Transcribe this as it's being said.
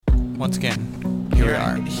Once again, here we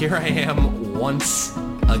are. Here I am once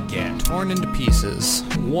again. Torn into pieces.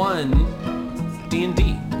 One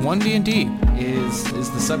D&D. One D&D. is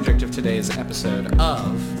the subject of today's episode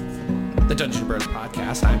of the Dungeon Bros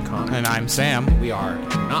podcast. I'm Connor. And I'm Sam. We are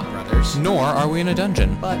not brothers. Nor are we in a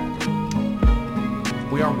dungeon. But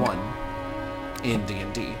we are one in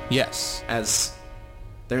D&D. Yes. As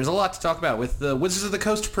there's a lot to talk about with the Wizards of the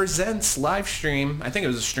Coast Presents live stream. I think it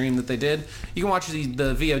was a stream that they did. You can watch the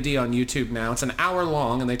VOD on YouTube now. It's an hour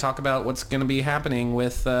long, and they talk about what's going to be happening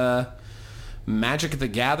with Magic the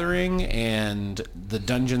Gathering and the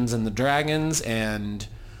Dungeons and the Dragons, and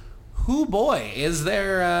whoo boy, is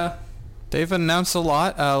there... They've announced a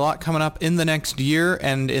lot coming up in the next year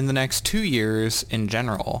and in the next 2 years in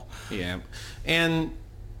general. Yeah, and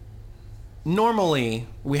normally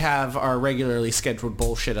we have our regularly scheduled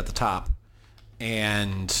bullshit at the top,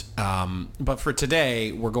 and but for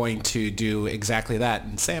today we're going to do exactly that.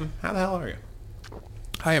 And Sam, how the hell are you?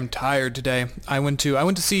 I am tired today. I went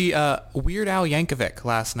to see Weird Al Yankovic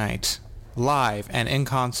last night, live and in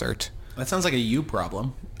concert. That sounds like a you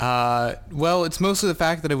problem. Well, it's mostly the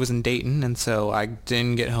fact that I was in Dayton, and so I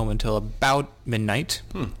didn't get home until about midnight.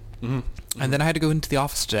 Mm-hmm. And then I had to go into the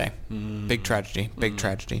office today. Big tragedy. Big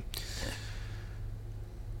tragedy.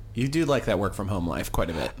 You do like that work from home life quite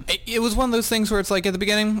a bit. It was one of those things where it's like at the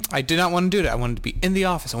beginning, I did not want to do it. I wanted to be in the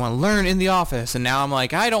office. I want to learn in the office. And now I'm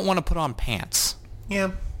like, I don't want to put on pants.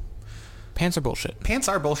 Yeah. Pants are bullshit. Pants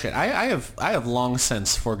are bullshit. I have long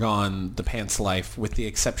since foregone the pants life, with the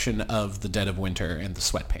exception of the dead of winter and the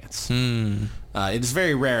sweatpants. It is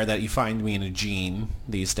very rare that you find me in a jean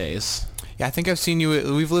these days. Yeah, I think I've seen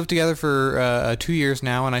you. We've lived together for 2 years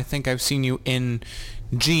now, and I think I've seen you in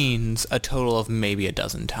jeans a total of maybe a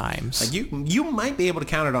dozen times. Like you might be able to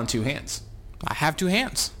count it on two hands. I have two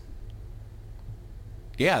hands.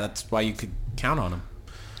 Yeah, that's why you could count on them.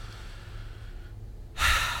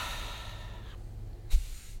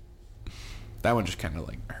 That one just kind of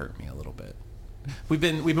like hurt me a little bit. We've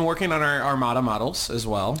been working on our Armada models as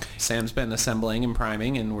well. Sam's been assembling and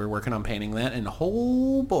priming, and we're working on painting that. And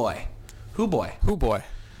oh boy, hoo boy.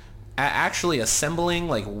 Actually assembling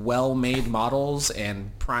like well-made models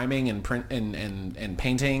and priming and print and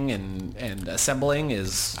painting and assembling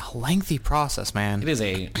is a lengthy process, man. It is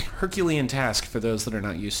a Herculean task for those that are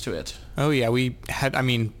not used to it. Oh yeah,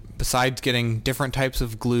 besides getting different types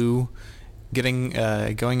of glue, going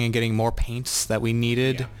and getting more paints that we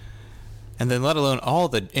needed, and then let alone all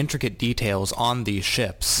the intricate details on these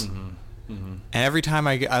ships. And every time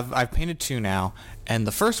I've painted two now, and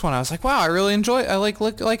the first one I was like, wow, I really enjoy it. I like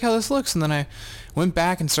how this looks. And then I went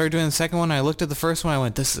back and started doing the second one. And I looked at the first one. I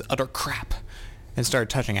went, this is utter crap, and started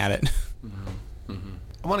touching at it.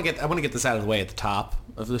 I want to get this out of the way at the top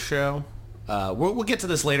of the show. We'll get to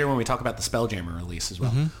this later when we talk about the SpellJammer release as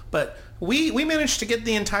well. But we managed to get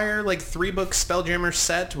the entire 3-book SpellJammer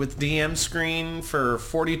set with DM screen for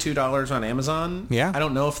 $42 on Amazon. Yeah. I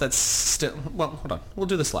don't know if that's still... Well, hold on. We'll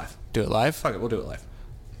do this live. Do it live? Fuck it. We'll do it live.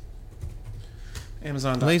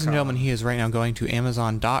 Amazon.com. Ladies and gentlemen, he is right now going to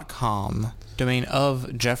Amazon.com, domain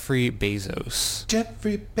of Jeffrey Bezos.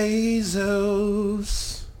 Jeffrey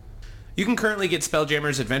Bezos. You can currently get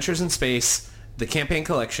SpellJammers Adventures in Space, the campaign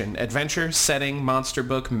collection, adventure, setting, monster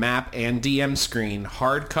book, map, and DM screen,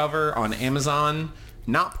 hardcover on Amazon.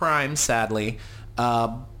 Not Prime, sadly,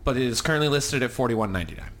 but it is currently listed at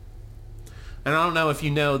 $41.99. And I don't know if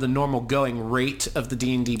you know the normal going rate of the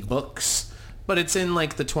D&D books, but it's in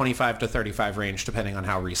the 25 to 35 range, depending on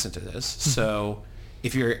how recent it is. So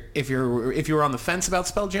if you were on the fence about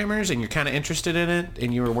Spelljammers and you're kind of interested in it,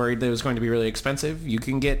 and you were worried that it was going to be really expensive, you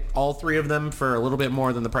can get all three of them for a little bit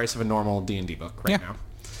more than the price of a normal D&D book right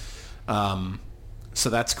now.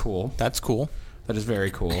 So that's cool. That's cool. That is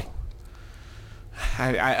very cool.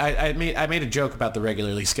 I made a joke about the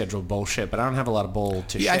regularly scheduled bullshit, but I don't have a lot of bull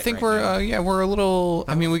to shit. I think we're a little.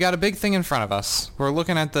 I mean, we got a big thing in front of us. We're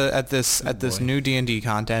looking at this new D&D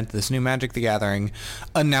content, this new Magic the Gathering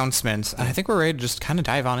announcements. And I think we're ready to just kind of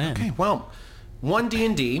dive on in. Okay, well, One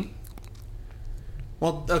Dnd.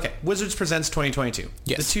 Well, okay, Wizards Presents 2022.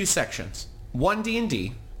 Yes. The two sections, One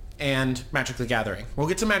Dnd and Magic the Gathering. We'll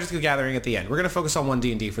get to Magic the Gathering at the end. We're going to focus on One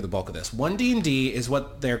Dnd for the bulk of this. One Dnd is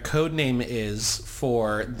what their code name is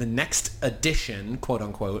for the next edition, quote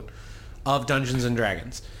unquote, of Dungeons and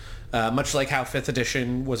Dragons. Much like how 5th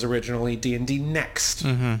edition was originally D&D Next.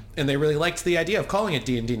 And they really liked the idea of calling it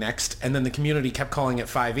D&D Next, and then the community kept calling it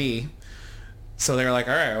 5e. So they're like,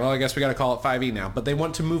 all right, well, I guess we got to call it 5e now. But they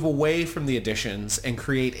want to move away from the editions and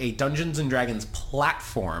create a Dungeons and Dragons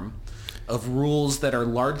platform of rules that are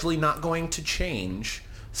largely not going to change,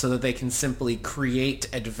 so that they can simply create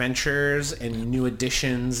adventures and new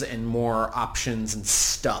additions and more options and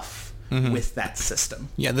stuff with that system.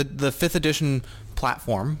 Yeah, the 5th edition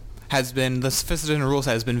platform has been, the 5th edition rules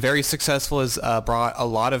has been very successful, has brought a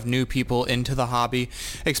lot of new people into the hobby,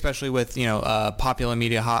 especially with, popular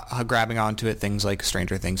media grabbing onto it, things like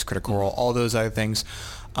Stranger Things, Critical Role, all those other things.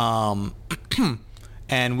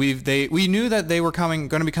 And we knew that they were going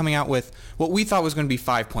to be coming out with what we thought was going to be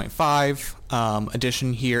 5.5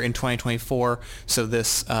 edition here in 2024. So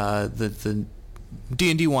this the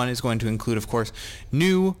D&D one is going to include, of course,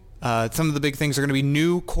 new. Some of the big things are going to be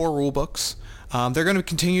new core rule books. They're going to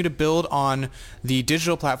continue to build on the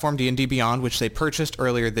digital platform D&D Beyond, which they purchased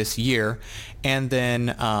earlier this year, and then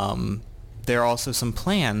there are also some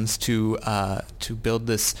plans to build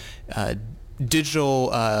this digital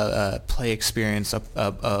play experience,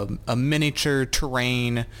 a miniature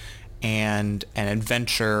terrain and an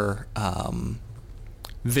adventure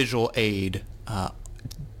visual aid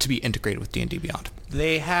to be integrated with D&D Beyond.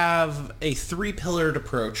 They have a 3-pillared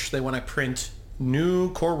approach. They want to print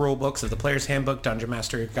new core rulebooks of the Player's Handbook, Dungeon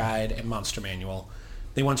Master Guide, and Monster Manual.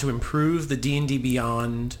 They want to improve the D&D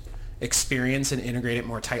Beyond experience and integrate it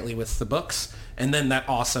more tightly with the books, and then that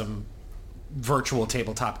awesome virtual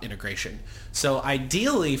tabletop integration. So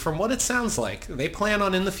ideally, from what it sounds like, they plan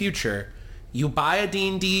on in the future, you buy a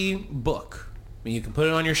D&D book, and you can put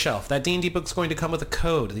it on your shelf. That D&D book's going to come with a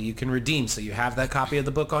code that you can redeem, so you have that copy of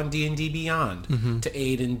the book on D&D Beyond to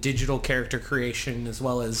aid in digital character creation, as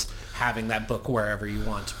well as having that book wherever you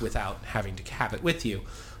want without having to have it with you.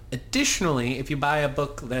 Additionally, if you buy a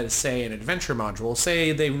book that is, say, an adventure module,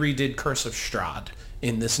 say they redid Curse of Strahd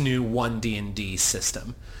in this new One Dnd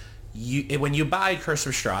system, when you buy Curse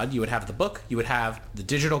of Strahd, you would have the book, you would have the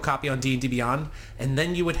digital copy on D&D Beyond, and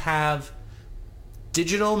then you would have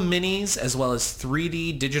digital minis as well as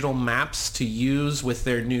 3D digital maps to use with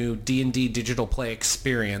their new D&D digital play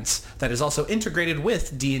experience that is also integrated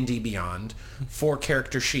with D&D Beyond for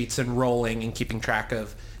character sheets and rolling and keeping track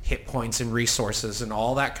of hit points and resources and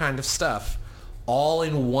all that kind of stuff, all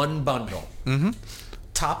in one bundle.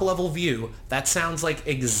 Top level view, that sounds like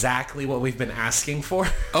exactly what we've been asking for.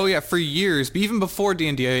 Oh yeah, for years, even before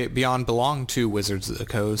D&D Beyond belonged to Wizards of the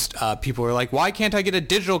Coast, people were like, why can't I get a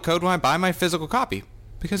digital code when I buy my physical copy?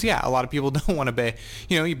 Because yeah, a lot of people don't want to pay,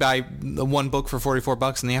 you buy the one book for $44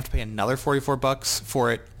 and then you have to pay another $44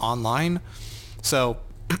 for it online. So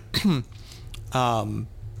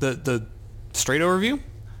the straight overview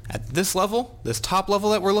at this level, this top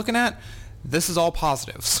level that we're looking at, this is all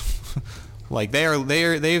positives. Like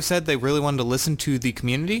they've said they really wanted to listen to the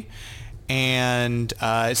community, and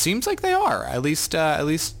it seems like they are, at least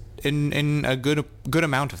in a good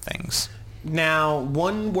amount of things. Now,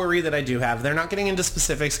 one worry that I do have, they're not getting into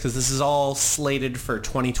specifics because this is all slated for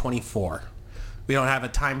 2024. We don't have a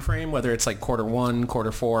time frame, whether it's like Q1,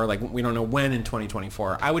 Q4, like we don't know when in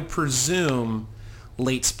 2024. I would presume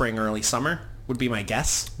late spring, early summer would be my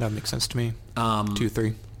guess. That makes sense to me.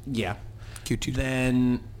 Q3. Yeah. Q2.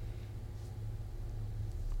 Then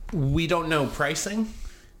we don't know pricing.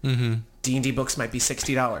 D&D books might be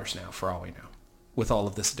 $60 now, for all we know, with all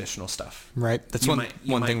of this additional stuff. Right. That's one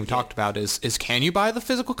thing we talked about is can you buy the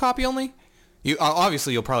physical copy only? You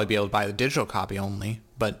obviously you'll probably be able to buy the digital copy only,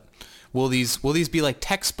 but will these be like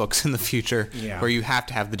textbooks in the future where you have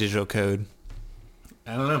to have the digital code?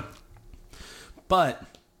 I don't know. But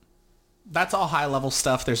that's all high level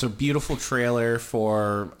stuff. There's a beautiful trailer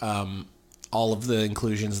for all of the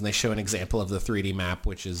inclusions, and they show an example of the 3D map,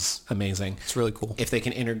 which is amazing. It's really cool. If they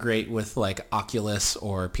can integrate with like Oculus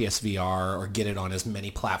or PSVR or get it on as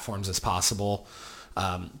many platforms as possible,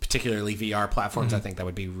 particularly VR platforms, I think that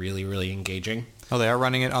would be really, really engaging. Oh, they are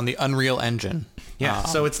running it on the Unreal Engine. Yeah,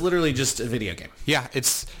 so it's literally just a video game. Yeah,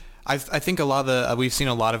 it's. I think a lot of we've seen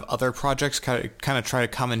a lot of other projects kind of try to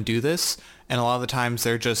come and do this, and a lot of the times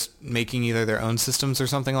they're just making either their own systems or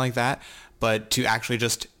something like that. But to actually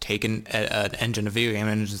just take an engine, a video game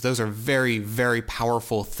engine, those are very, very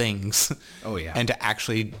powerful things. Oh yeah. And to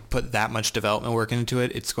actually put that much development work into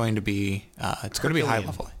it, it's going to be going to be high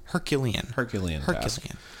level. Herculean.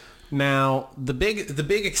 Now, the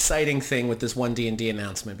big exciting thing with this One Dnd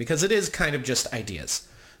announcement, because it is kind of just ideas,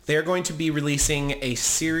 they're going to be releasing a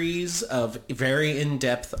series of very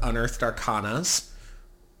in-depth Unearthed Arcanas.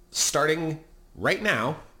 Starting right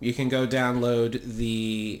now, you can go download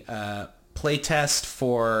the playtest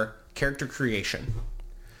for character creation.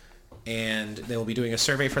 And they will be doing a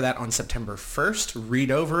survey for that on September 1st. Read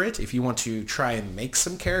over it. If you want to try and make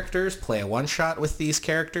some characters, play a one-shot with these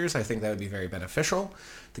characters, I think that would be very beneficial.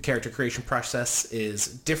 The character creation process is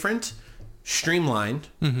different, streamlined.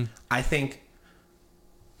 I think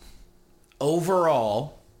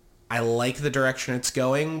overall, I like the direction it's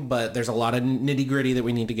going, but there's a lot of nitty-gritty that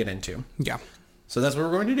we need to get into. Yeah. So that's what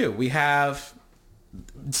we're going to do.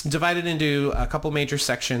 It's divided into a couple major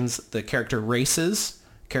sections: the character races,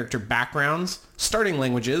 character backgrounds, starting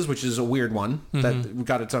languages, which is a weird one that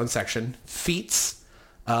got its own section, feats,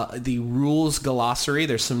 the rules glossary.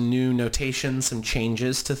 There's some new notation, some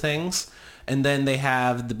changes to things. And then they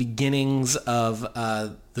have the beginnings of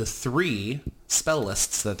the 3 spell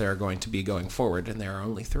lists that they're going to be going forward, and there are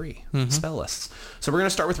only 3 spell lists. So we're going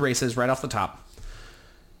to start with races right off the top.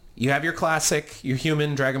 You have your classic, your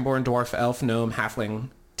human, dragonborn, dwarf, elf, gnome, halfling,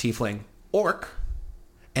 tiefling, orc,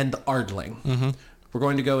 and the ardling. We're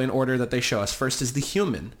going to go in order that they show us. First is the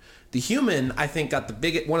human. The human, I think, got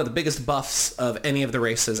one of the biggest buffs of any of the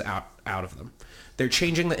races out of them. They're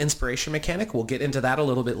changing the inspiration mechanic. We'll get into that a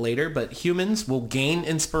little bit later, but humans will gain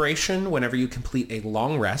inspiration whenever you complete a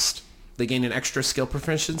long rest. They gain an extra skill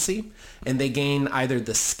proficiency, and they gain either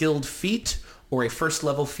the skilled feat or a first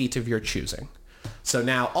level feat of your choosing. So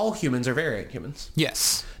now all humans are variant humans.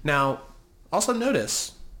 Yes. Now, also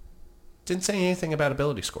notice, didn't say anything about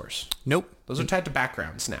ability scores. Nope. Those are tied to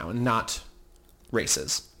backgrounds now and not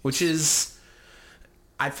races, which is,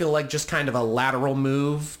 I feel like, just kind of a lateral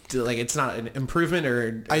move. Like, it's not an improvement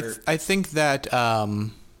or I think that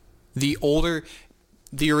the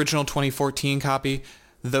original 2014 copy,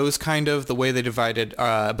 those kind of, the way they divided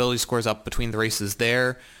ability scores up between the races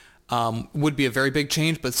there would be a very big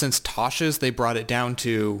change. But since Tasha's, they brought it down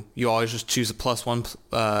to you always just choose a +1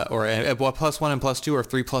 or a +1 and +2 or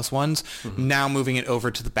 3 +1s. Now moving it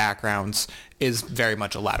over to the backgrounds is very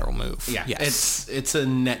much a lateral move. Yeah, yes. It's a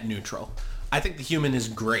net neutral. I think the human is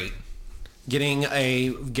great. Getting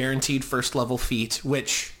a guaranteed first level feat,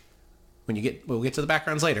 which we'll get to the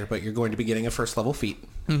backgrounds later, but you're going to be getting a first level feat.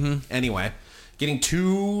 Anyway, getting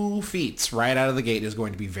 2 feats right out of the gate is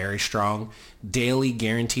going to be very strong. Daily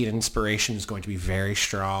guaranteed inspiration is going to be very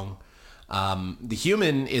strong. The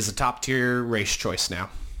human is a top tier race choice now.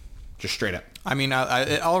 Just straight up. I mean,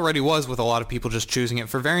 it already was with a lot of people just choosing it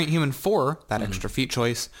for variant human for that extra feat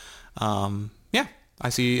choice. Yeah. I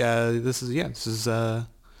see. This is a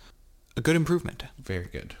good improvement. Very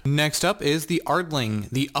good. Next up is the Ardling,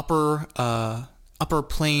 the upper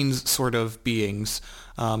planes sort of beings,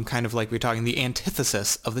 kind of like we're talking the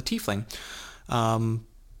antithesis of the tiefling.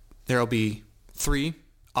 There'll be 3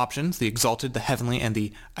 options: the exalted, the heavenly, and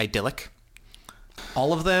the idyllic.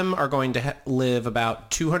 All of them are going to live about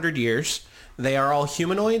 200 years. They are all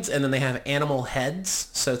humanoids, and then they have animal heads.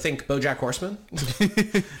 So think BoJack Horseman,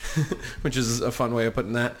 which is a fun way of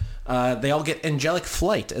putting that. They all get angelic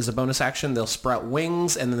flight as a bonus action. They'll sprout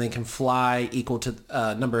wings, and then they can fly equal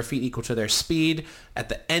to number of feet equal to their speed. At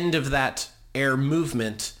the end of that air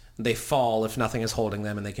movement, they fall if nothing is holding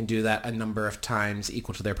them, and they can do that a number of times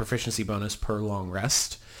equal to their proficiency bonus per long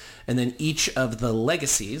rest. And then each of the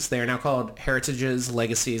legacies, they are now called heritages,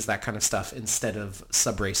 legacies, that kind of stuff, instead of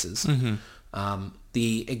sub-races.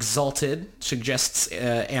 The exalted suggests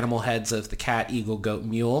animal heads of the cat, eagle, goat,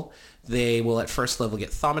 mule. They will at first level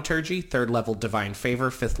get thaumaturgy, 3rd level divine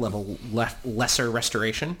favor, 5th level lesser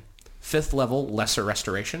restoration, 5th level lesser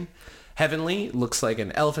restoration. Heavenly looks like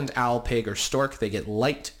an elephant, owl, pig, or stork. They get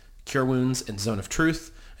light, cure wounds, and zone of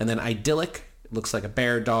truth. And then idyllic looks like a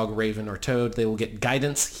bear, dog, raven, or toad. They will get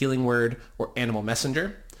guidance, healing word, or animal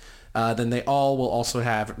messenger. Then they all will also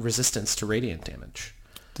have resistance to radiant damage.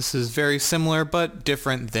 This is very similar but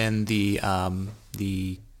different than the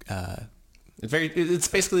It's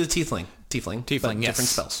basically the tiefling, but yes. different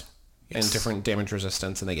spells Yes. and different damage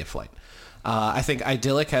resistance, and they get flight. I think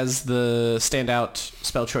idyllic has the standout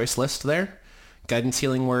spell choice list there. Guidance,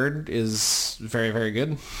 healing word is very, very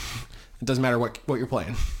good. It doesn't matter what you're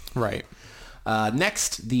playing. Right.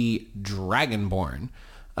 Next, the Dragonborn.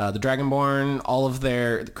 The Dragonborn, all of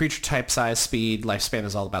their creature type, size, speed, lifespan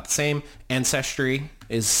is all about the same. Ancestry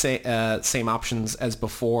is same options as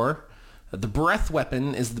before. The breath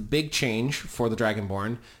weapon is the big change for the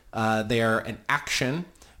Dragonborn. They are an action,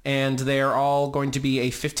 and they are all going to be a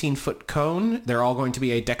 15-foot cone. They're all going to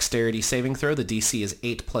be a dexterity saving throw. The DC is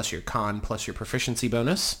 8 plus your con plus your proficiency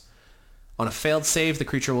bonus. On a failed save, the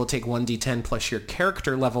creature will take 1d10 plus your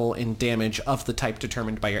character level in damage of the type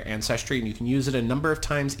determined by your ancestry, and you can use it a number of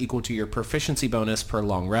times equal to your proficiency bonus per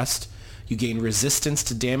long rest. You gain resistance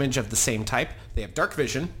to damage of the same type. They have dark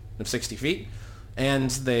vision of 60 feet, and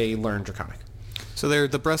they learn Draconic. So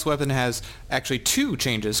the breath weapon has actually 2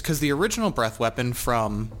 changes, because the original breath weapon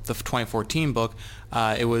from the 2014 book,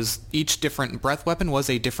 it was each different breath weapon was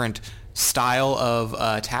a different style of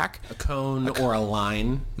attack. A cone or a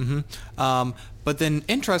line. But then,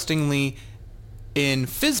 interestingly, in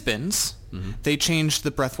Fizbin's, they changed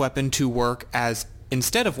the breath weapon to work as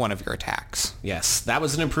instead of one of your attacks. Yes, that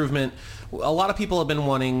was an improvement. A lot of people have been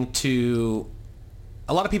wanting to...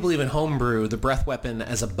 A lot of people even homebrew the breath weapon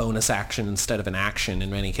as a bonus action instead of an action in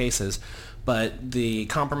many cases. But the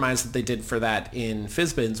compromise that they did for that in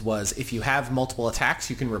Fizbins was if you have multiple attacks,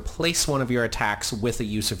 you can replace one of your attacks with a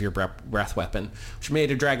use of your breath weapon, which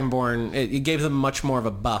made a Dragonborn... It gave them much more of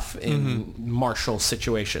a buff in martial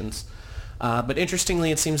situations. But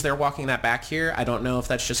interestingly, it seems they're walking that back here. I don't know if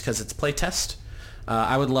that's just because it's playtest.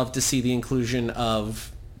 I would love to see the inclusion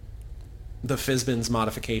of the Fizbins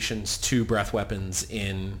modifications to breath weapons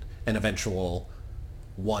in an eventual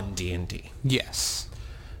One Dnd. Yes.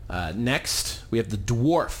 Next, we have the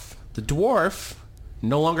Dwarf. The Dwarf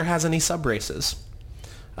no longer has any sub-races.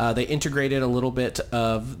 They integrated a little bit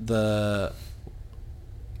of the...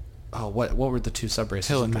 Oh, what were the two sub-races?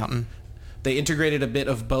 Hill and Mountain. They integrated a bit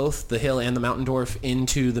of both the Hill and the Mountain Dwarf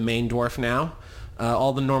into the main Dwarf now.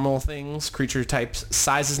 All the normal things, creature types,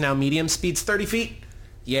 size is now medium, speed's 30 feet.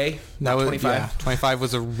 Yay. That was 25. Yeah, 25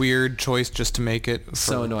 was a weird choice just to make it.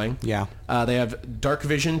 So annoying. Yeah. They have Dark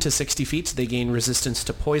Vision to 60 feet. They gain resistance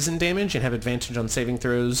to poison damage and have advantage on saving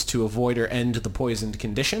throws to avoid or end the poisoned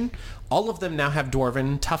condition. All of them now have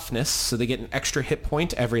Dwarven Toughness, so they get an extra hit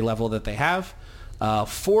point every level that they have.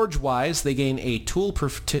 Forge-wise, they gain a tool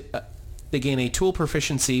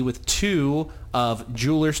proficiency with 2 of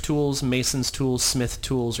Jeweler's Tools, Mason's Tools, Smith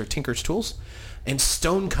Tools, or Tinker's Tools. And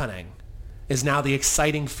Stone Cunning is now the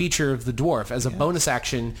exciting feature of the Dwarf. As a bonus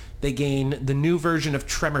action, they gain the new version of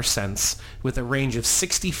Tremor Sense with a range of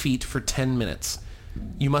 60 feet for 10 minutes.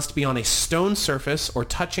 You must be on a stone surface or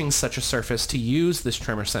touching such a surface to use this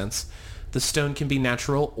Tremor Sense. The stone can be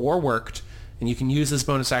natural or worked, and you can use this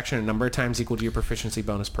bonus action a number of times equal to your proficiency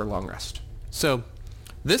bonus per long rest. So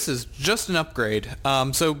this is just an upgrade.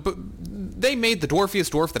 But they made the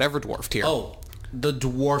dwarfiest dwarf that ever dwarfed here. Oh, the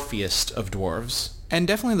dwarfiest of dwarves. And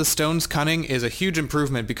definitely the Stone's Cunning is a huge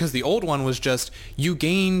improvement because the old one was just you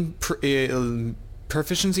gain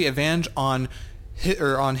proficiency advantage on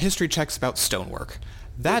history checks about stonework.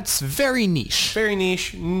 That's very niche. Very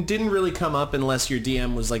niche. Didn't really come up unless your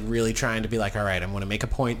DM was like really trying to be like, all right, I'm going to make a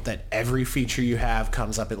point that every feature you have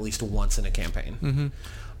comes up at least once in a campaign.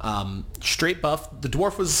 Straight buff. The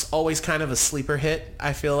dwarf was always kind of a sleeper hit.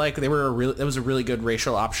 I feel like that was a really good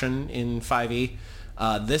racial option in 5e.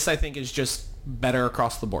 This I think is just better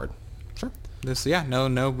across the board. Sure.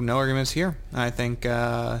 No arguments here. I think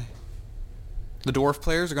the dwarf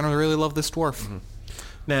players are going to really love this dwarf.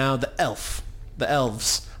 Now the elves,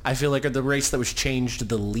 I feel like are the race that was changed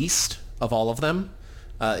the least of all of them.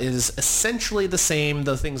 Is essentially the same,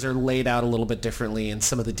 though things are laid out a little bit differently and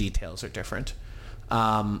some of the details are different.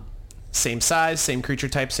 Same size, same creature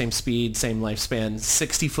type, same speed, same lifespan,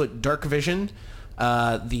 60-foot dark vision.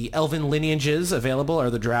 The elven lineages available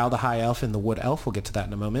are the Drow, the High Elf, and the Wood Elf. We'll get to that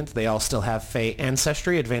in a moment. They all still have Fey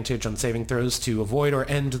ancestry, advantage on saving throws to avoid or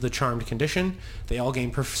end the charmed condition. They all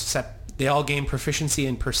gain proficiency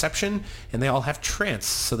in perception, and they all have trance,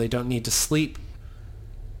 so they don't need to sleep,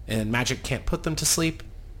 and magic can't put them to sleep.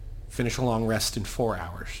 Finish a long rest in 4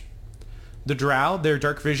 hours. The Drow, their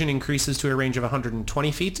dark vision increases to a range of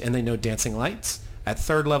 120 feet, and they know Dancing Lights. At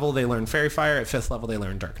 3rd level, they learn Fairy Fire. At 5th level, they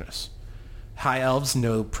learn Darkness. High Elves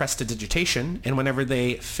know Prestidigitation, and whenever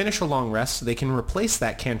they finish a long rest, they can replace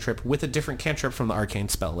that cantrip with a different cantrip from the Arcane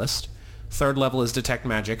Spell List. 3rd level is Detect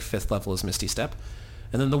Magic. 5th level is Misty Step.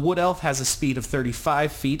 And then the Wood Elf has a speed of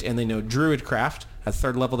 35 feet, and they know Druidcraft. At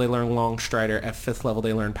 3rd level, they learn Long Strider. At 5th level,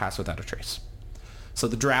 they learn Pass Without a Trace. So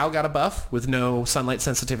the Drow got a buff with no sunlight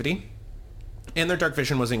sensitivity, and their dark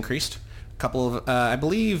vision was increased. Couple of, I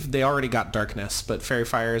believe they already got Darkness, but Fairy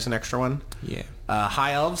Fire is an extra one. Yeah.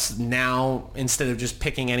 High Elves, now, instead of just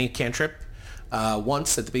picking any cantrip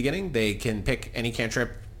once at the beginning, they can pick any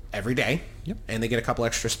cantrip every day. Yep. And they get a couple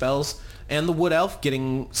extra spells. And the Wood Elf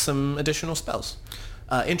getting some additional spells.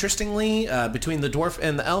 Interestingly, between the Dwarf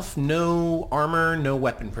and the Elf, no armor, no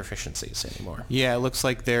weapon proficiencies anymore. Yeah, it looks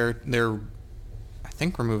like they're I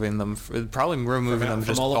think removing them, probably removing them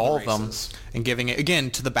just all of them, and giving it again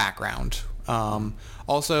to the background.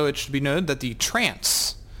 Also, it should be noted that the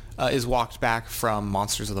trance is walked back from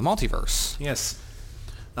Monsters of the Multiverse. Yes.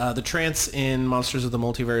 The trance in Monsters of the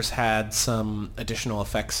Multiverse had some additional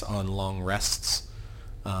effects on long rests.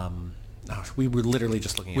 We were literally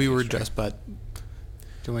just looking at but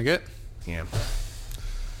doing we good? Yeah.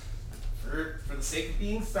 For the sake of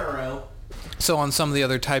being thorough. So on some of the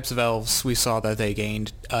other types of elves, we saw that they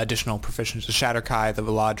gained additional proficiencies. The Shatterkai, the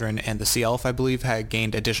Veladrin, and the Sea Elf, I believe, had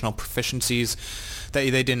gained additional proficiencies that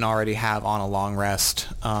they didn't already have on a long rest.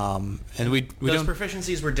 And we those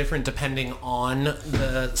proficiencies were different depending on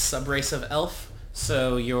the subrace of elf.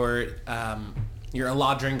 So your Your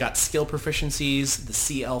Eladrin got skill proficiencies. The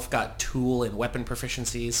Sea Elf got tool and weapon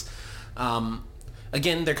proficiencies.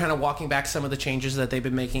 Again, they're kind of walking back some of the changes that they've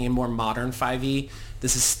been making in more modern 5e.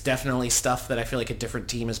 This is definitely stuff that I feel like a different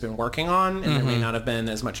team has been working on, and there may not have been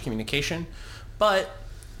as much communication. But,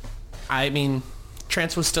 I mean,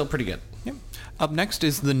 Trance was still pretty good. Yep. Up next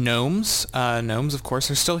is the Gnomes. Gnomes, of course,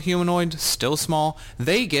 are still humanoid, still small.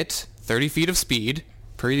 They get 30 feet of speed.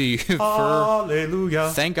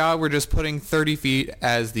 Hallelujah. Thank God we're just putting 30 feet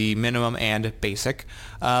as the minimum and basic.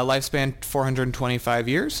 Lifespan 425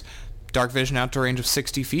 years. Dark vision out to a range of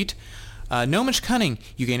 60 feet. Gnomish cunning.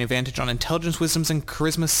 You gain advantage on intelligence, wisdoms, and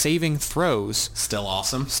charisma saving throws. Still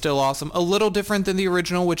awesome. Still awesome. A little different than the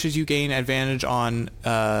original, which is you gain advantage on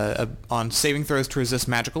saving throws to resist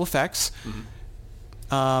magical effects.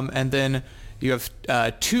 And then you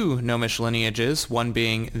have two gnomish lineages, one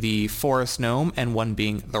being the forest gnome and one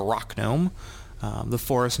being the rock gnome. The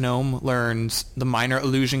forest gnome learns the minor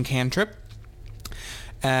illusion cantrip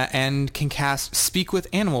and can cast Speak with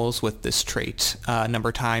Animals with this trait.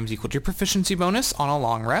 Number times equal to your proficiency bonus on a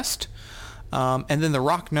long rest. And then the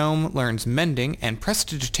rock gnome learns Mending and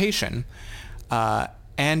Prestidigitation.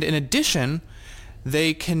 And in addition,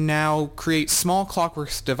 they can now create small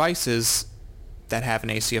clockwork devices that have an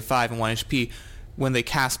AC of 5 and 1 HP when they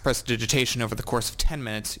cast Prestidigitation over the course of 10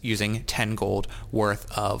 minutes using 10 gold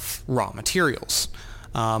worth of raw materials.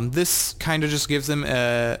 This kind of just gives them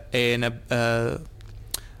a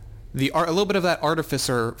little bit of that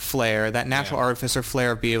artificer flair, that natural artificer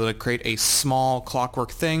flair of being able to create a small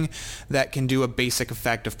clockwork thing that can do a basic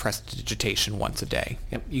effect of prestidigitation once a day.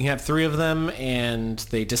 Yep. You can have 3 of them, and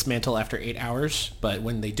they dismantle after 8 hours. But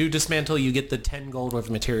when they do dismantle, you get the 10 gold worth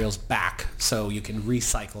of materials back, so you can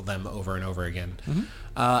recycle them over and over again.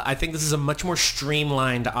 I think this is a much more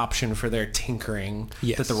streamlined option for their tinkering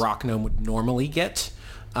that the rock gnome would normally get.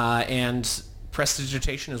 And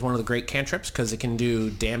Prestidigitation is one of the great cantrips because it can do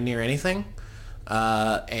damn near anything.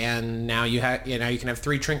 And now you can have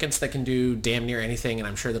 3 trinkets that can do damn near anything, and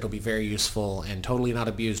I'm sure that'll be very useful and totally not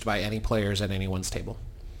abused by any players at anyone's table.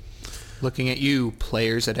 Looking at you,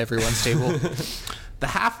 players at everyone's table. The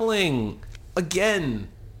Halfling, again,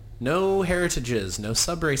 no heritages, no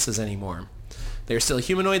sub-races anymore. They're still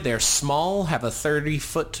humanoid, they're small, have a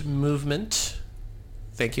 30-foot movement.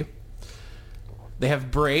 Thank you. They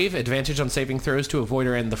have Brave, advantage on saving throws to avoid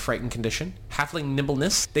or end the frightened condition. Halfling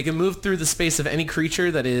Nimbleness. They can move through the space of any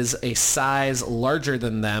creature that is a size larger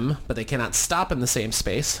than them, but they cannot stop in the same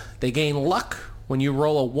space. They gain Luck when you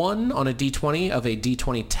roll a 1 on a d20 of a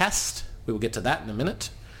d20 test. We will get to that in a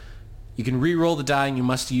minute. You can re-roll the die and you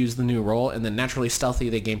must use the new roll, and then Naturally Stealthy,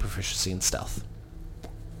 they gain proficiency in stealth.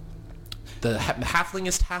 The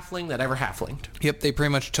halflingest halfling that ever halflinged. Yep, they pretty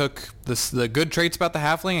much took the good traits about the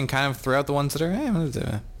halfling and kind of threw out the ones that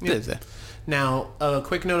are... Now, a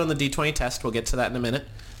quick note on the D20 test. We'll get to that in a minute.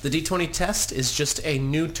 The D20 test is just a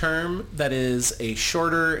new term that is a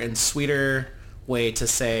shorter and sweeter way to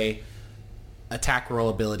say attack, roll,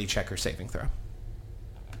 ability check, or saving throw.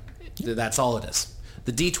 That's all it is.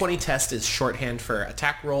 The D20 test is shorthand for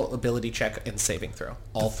attack, roll, ability check, and saving throw.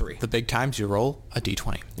 All 3. The big times you roll a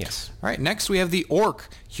D20. Yes. All right, next we have the Orc.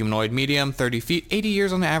 Humanoid medium, 30 feet, 80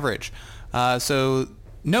 years on average. So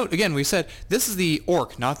note, again, we said this is the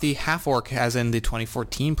Orc, not the half-Orc as in the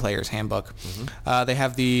 2014 Player's Handbook. They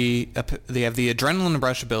have the Adrenaline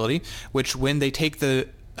Rush ability, which when they take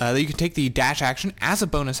you can take the dash action as a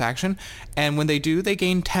bonus action, and when they do, they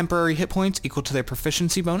gain temporary hit points equal to their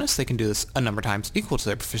proficiency bonus. They can do this a number of times equal to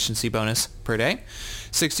their proficiency bonus per day.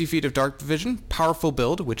 60 feet of dark vision, powerful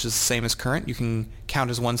build, which is the same as current. You can count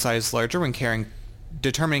as one size larger when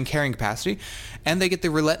determining carrying capacity, and they get the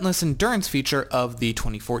Relentless Endurance feature of the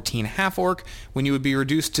 2014 half-Orc. When you would be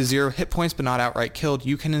reduced to 0 hit points but not outright killed,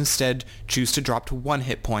 you can instead choose to drop to 1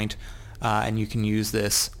 hit point, and you can use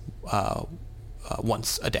this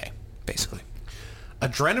once a day, basically.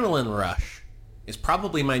 Adrenaline Rush is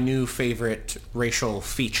probably my new favorite racial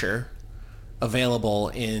feature available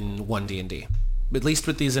in One Dnd, at least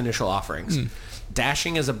with these initial offerings.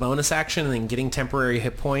 Dashing as a bonus action and then getting temporary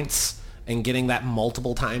hit points and getting that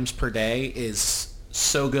multiple times per day is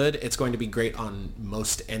so good. It's going to be great on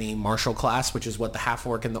most any martial class, which is what the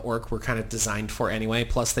half-Orc and the Orc were kind of designed for anyway.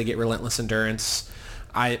 Plus they get Relentless Endurance.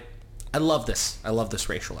 I love this. I love this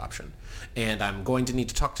racial option. And I'm going to need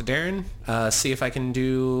to talk to Darren, see if I can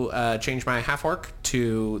change my half-Orc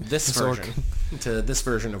to this version, to this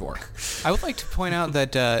version of Orc. I would like to point out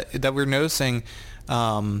that we're noticing,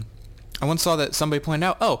 I once saw that somebody pointed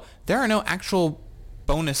out, there are no actual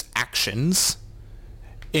bonus actions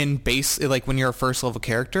in base, like when you're a first level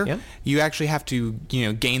character, you actually have to,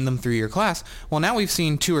 gain them through your class. Well, now we've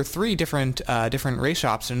seen 2 or 3 different race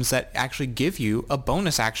options that actually give you a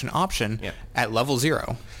bonus action option at level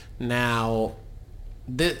 0. Now,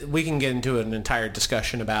 we can get into an entire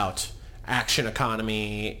discussion about action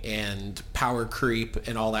economy and power creep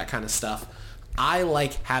and all that kind of stuff. I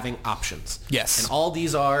like having options. Yes. And all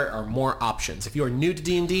these are more options. If you are new to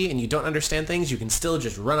D&D and you don't understand things, you can still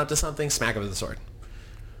just run up to something, smack it with a sword.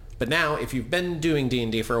 But now, if you've been doing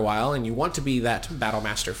D&D for a while and you want to be that Battle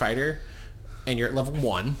Master fighter and you're at level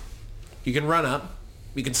 1, you can run up,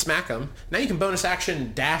 you can smack them. Now you can bonus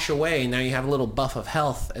action dash away. Now you have a little buff of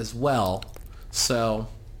health as well. So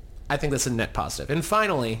I think that's a net positive. And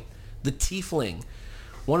finally, the Tiefling.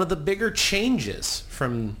 One of the bigger changes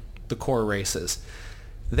from the core races.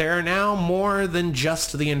 There are now more than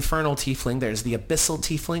just the Infernal Tiefling. There's the Abyssal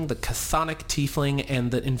Tiefling, the Chthonic Tiefling,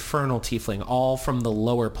 and the Infernal Tiefling, all from the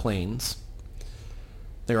lower planes.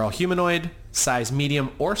 They're all humanoid, size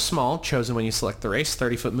medium or small, chosen when you select the race,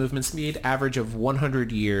 30-foot movement speed, average of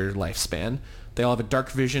 100-year lifespan. They all have a dark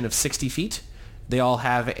vision of 60 feet. They all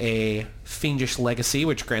have a Fiendish Legacy,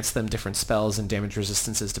 which grants them different spells and damage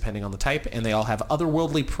resistances depending on the type, and they all have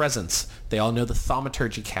Otherworldly Presence. They all know the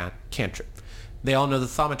Thaumaturgy cantrip.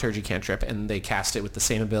 And they cast it with the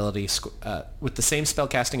same ability, with the same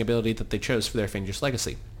spellcasting ability that they chose for their Fiendish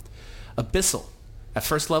Legacy. Abyssal. At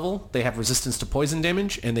first level, they have resistance to poison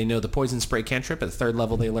damage, and they know the Poison Spray cantrip. At 3rd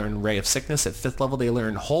level, they learn Ray of Sickness. At 5th level, they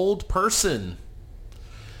learn Hold Person.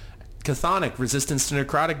 Chthonic, resistance to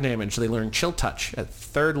necrotic damage. They learn Chill Touch. At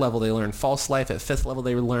 3rd level, they learn False Life. At 5th level,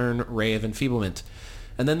 they learn Ray of Enfeeblement.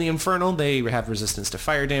 And then the Infernal, they have resistance to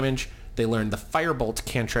fire damage. They learn the Firebolt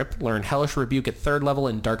cantrip, learn Hellish Rebuke at 3rd level,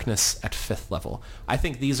 and Darkness at 5th level. I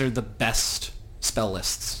think these are the best spell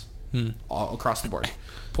lists all across the board.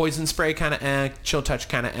 Poison Spray kind of Chill Touch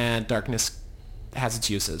kind of Darkness has its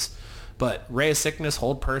uses. But Ray of Sickness,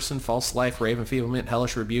 Hold Person, False Life, Ray of Enfeeblement,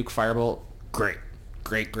 Hellish Rebuke, Firebolt, great.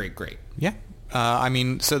 Great. Yeah.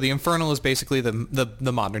 So the Infernal is basically the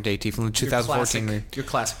modern day Tiefling, the 2014. Your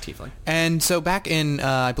classic Tiefling. And so back in,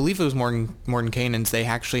 I believe it was Mordenkainen's, they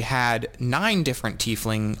actually had 9 different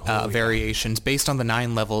Tiefling variations based on the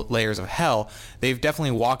 9 layers of hell. They've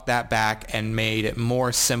definitely walked that back and made it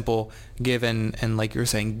more simple, given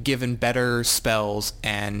better spells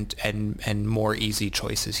and more easy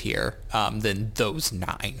choices here than those 9.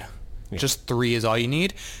 Yeah. Just 3 is all you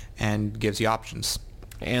need and gives you options.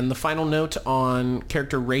 And the final note on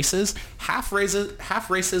character races, half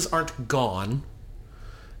races aren't gone.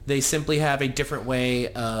 They simply have a different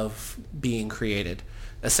way of being created.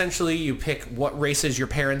 Essentially, you pick what races your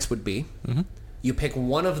parents would be. Mm-hmm. You pick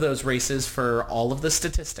one of those races for all of the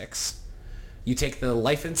statistics. You take the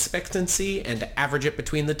life expectancy and average it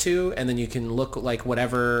between the two, and then you can look like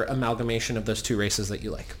whatever amalgamation of those 2 races that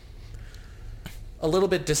you like. A little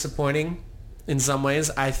bit disappointing in some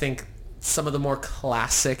ways. I think some of the more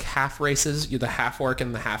classic half races, the half orc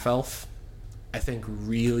and the half elf, I think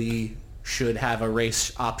really should have a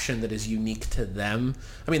race option that is unique to them.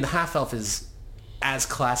 I mean, the half elf is as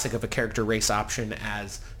classic of a character race option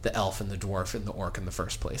as the elf and the dwarf and the orc in the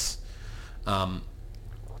first place. I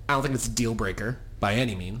don't think it's a deal breaker by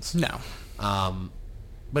any means. No.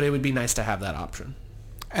 But it would be nice to have that option.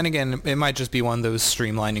 And again, it might just be one of those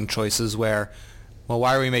streamlining choices where, well,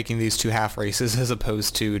 why are we making these 2 half races as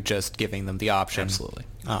opposed to just giving them the option? Absolutely.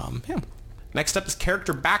 Yeah. Next up is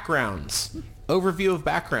character backgrounds. Overview of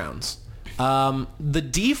backgrounds. The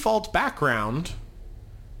default background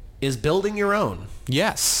is building your own.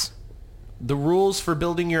 Yes. The rules for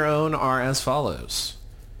building your own are as follows.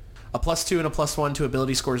 A +2 and a +1 to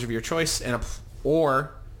ability scores of your choice,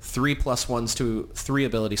 or 3 +1s to 3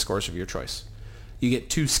 ability scores of your choice. You get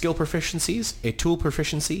 2 skill proficiencies, a tool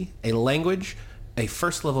proficiency, a language, a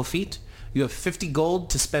first level feat. You have 50 gold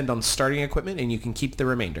to spend on starting equipment, and you can keep the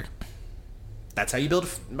remainder. That's how you build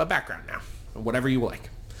a background now, whatever you like.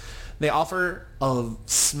 They offer a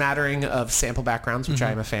smattering of sample backgrounds, which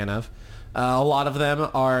I am a fan of. A lot of them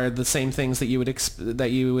are the same things that you would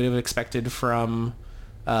have expected from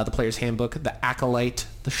the player's handbook: the acolyte,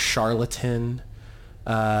 the charlatan,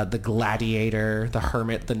 the gladiator, the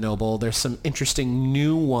hermit, the noble. There's some interesting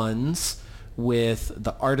new ones with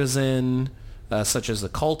the artisan, such as the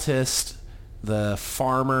cultist, the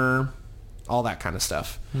farmer, all that kind of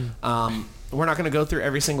stuff. We're not going to go through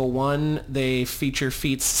every single one. They feature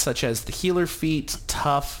feats such as the healer feat,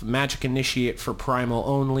 tough, magic initiate for primal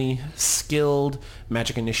only, skilled,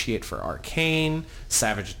 magic initiate for arcane,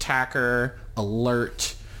 savage attacker,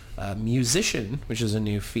 alert, musician, which is a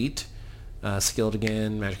new feat, skilled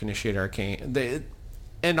again, magic initiate, arcane.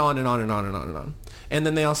 And on and on and on and on and on. And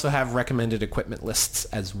then they also have recommended equipment lists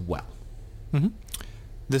as well. Mm-hmm.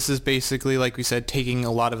 This is basically, like we said, taking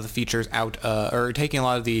a lot of the features out, or taking a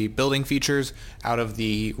lot of the building features out of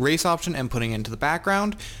the race option and putting into the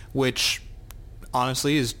background, which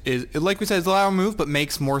honestly is like we said, is a lateral move, but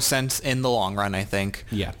makes more sense in the long run, I think.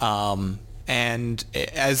 Yeah. And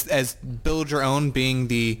as build your own being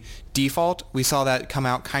the default, we saw that come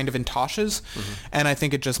out kind of in Tosh's, and I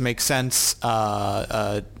think it just makes sense with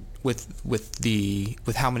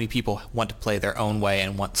how many people want to play their own way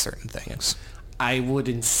and want certain things. I would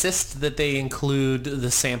insist that they include the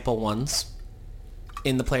sample ones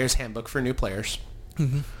in the player's handbook for new players.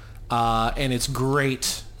 And it's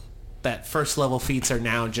great that first level feats are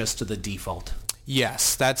now just the default.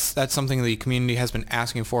 Yes, that's something the community has been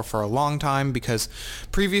asking for a long time, because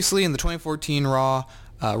previously in the 2014 Raw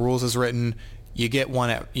rules as written, you get one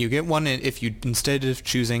if you, instead of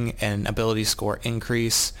choosing an ability score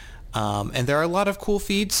increase, and there are a lot of cool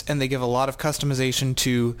feats, and they give a lot of customization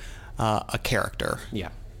to a character. Yeah.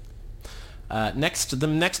 The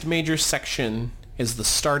next major section is the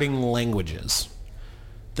starting languages.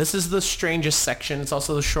 This is the strangest section. It's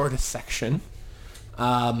also the shortest section.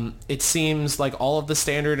 It seems like all of the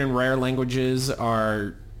standard and rare languages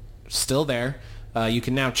are still there. You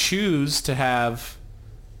can now choose to have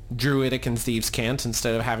Druidic and Thieves' Cant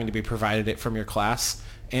instead of having to be provided it from your class.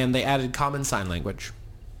 And they added Common Sign Language.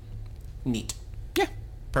 Neat. Yeah.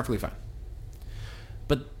 Perfectly fine.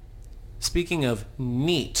 But speaking of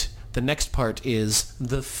neat, the next part is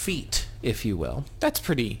the feat, if you will. That's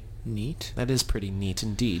pretty neat. That is pretty neat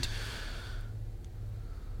indeed.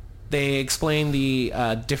 They explain the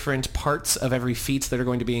different parts of every feat that are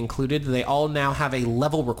going to be included. They all now have a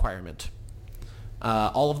level requirement.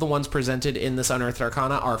 All of the ones presented in this Unearthed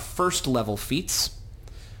Arcana are first level feats.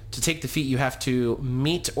 To take the feat, you have to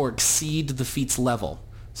meet or exceed the feat's level.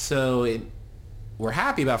 So we're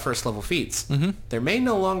happy about first level feats. There may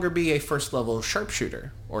no longer be a first level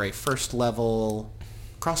sharpshooter or a first level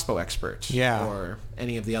crossbow expert, or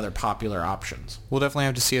any of the other popular options. We'll definitely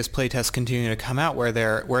have to see as playtests continue to come out where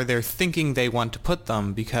they're thinking they want to put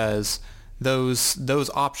them, because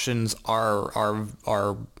those options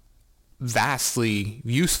are vastly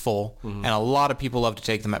useful, and a lot of people love to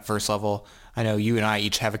take them at first level. I know you and I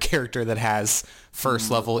each have a character that has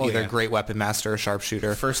first level, either Great Weapon Master or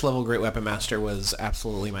Sharpshooter. First level Great Weapon Master was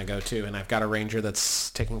absolutely my go-to, and I've got a Ranger that's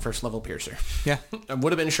taking first level Piercer. Yeah. I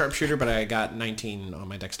would have been Sharpshooter, but I got 19 on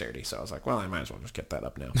my Dexterity, so I was like, well, I might as well just get that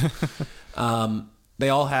up now. They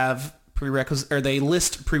all have prerequisite, or they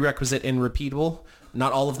list prerequisite and repeatable.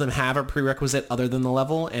 Not all of them have a prerequisite other than the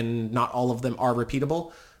level, and not all of them are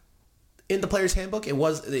repeatable. In the player's handbook,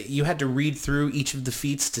 you had to read through each of the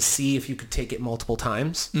feats to see if you could take it multiple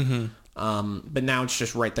times. But now it's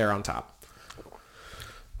just right there on top.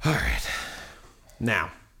 All right.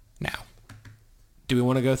 Now, do we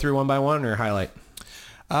want to go through one by one or highlight?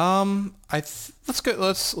 Let's just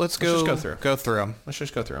go through them. Let's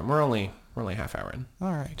just go through them. We're only half hour in.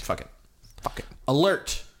 All right. Fuck it.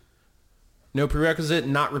 Alert. No prerequisite,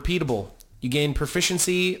 not repeatable. You gain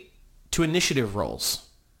proficiency to initiative rolls.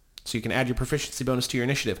 So you can add your proficiency bonus to your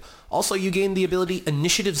initiative. Also, you gain the ability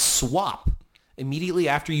Initiative Swap. Immediately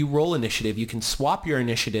after you roll initiative, you can swap your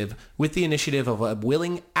initiative with the initiative of a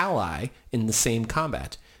willing ally in the same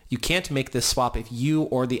combat. You can't make this swap if you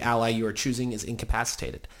or the ally you are choosing is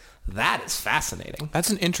incapacitated. That is fascinating.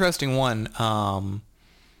 That's an interesting one.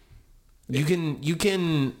 You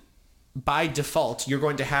can, by default, you're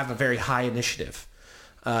going to have a very high initiative.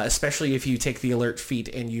 Especially if you take the alert feat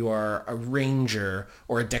and you are a ranger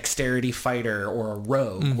or a dexterity fighter or a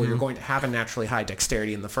rogue, where you're going to have a naturally high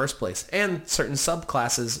dexterity in the first place. And certain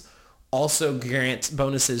subclasses also grant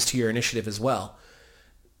bonuses to your initiative as well.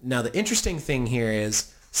 Now, the interesting thing here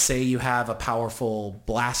is, say you have a powerful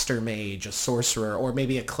blaster mage, a sorcerer, or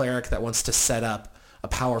maybe a cleric that wants to set up a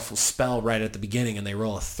powerful spell right at the beginning and they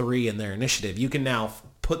roll a 3 in their initiative. You can now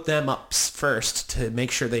put them up first to make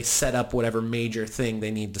sure they set up whatever major thing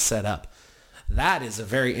they need to set up. That is a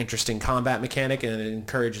very interesting combat mechanic, and it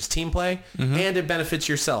encourages team play, and it benefits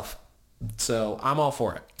yourself. So I'm all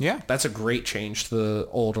for it. Yeah. That's a great change to the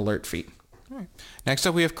old alert feat. All right. Next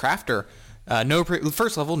up, we have Crafter.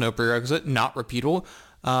 First level, no prerequisite, not repeatable.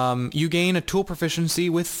 You gain a tool proficiency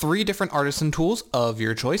with 3 different artisan tools of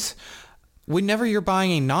your choice. Whenever you're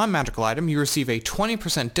buying a non-magical item, you receive a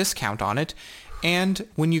 20% discount on it. And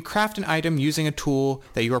when you craft an item using a tool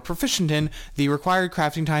that you are proficient in, the required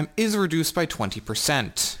crafting time is reduced by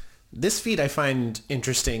 20%. This feat I find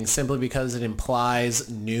interesting simply because it implies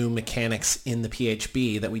new mechanics in the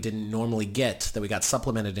PHB that we didn't normally get, that we got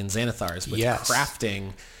supplemented in Xanathar's with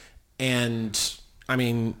crafting. And I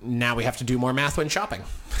mean, now we have to do more math when shopping.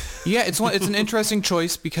 Yeah, it's an interesting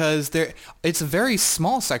choice because it's a very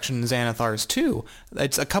small section in Xanathar's too.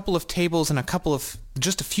 It's a couple of tables and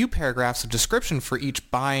just a few paragraphs of description for each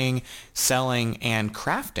buying, selling, and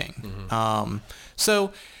crafting.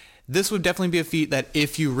 So this would definitely be a feat that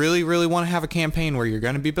if you really, really want to have a campaign where you're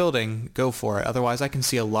going to be building, go for it. Otherwise, I can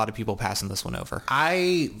see a lot of people passing this one over.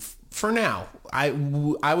 For now, I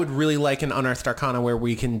would really like an Unearthed Arcana where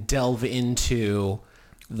we can delve into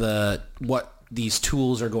what these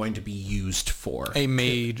tools are going to be used for. A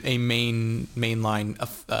mainline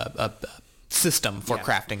system for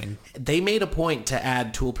crafting. And they made a point to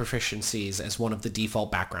add tool proficiencies as one of the default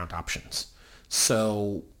background options.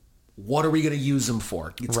 So what are we going to use them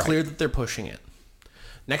for? It's clear that they're pushing it.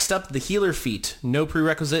 Next up, the healer feat. No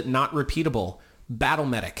prerequisite, not repeatable. Battle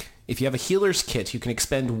medic. If you have a healer's kit, you can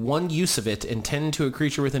expend one use of it and tend to a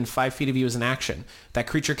creature within 5 feet of you as an action. That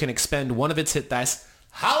creature can expend one of its hit dice.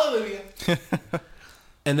 Hallelujah!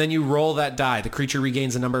 And then you roll that die. The creature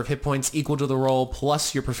regains a number of hit points equal to the roll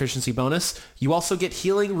plus your proficiency bonus. You also get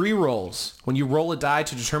healing rerolls. When you roll a die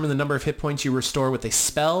to determine the number of hit points you restore with a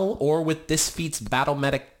spell or with this feat's battle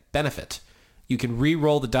medic benefit. You can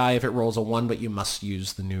re-roll the die if it rolls a 1, but you must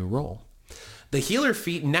use the new roll. The healer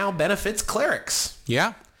feat now benefits clerics.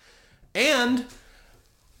 Yeah. And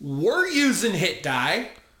we're using hit die.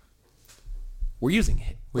 We're using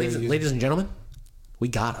hit. Ladies and gentlemen, we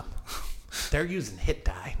got them. They're using hit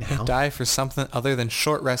die now. Hit die for something other than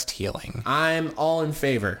short rest healing. I'm all in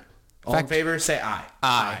favor. All in favor, say aye.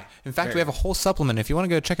 Aye. In fact, we have a whole supplement if you want to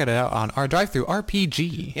go check it out on our drive-through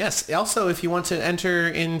RPG. Yes. Also, if you want to enter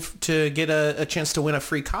in to get a chance to win a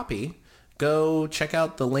free copy, go check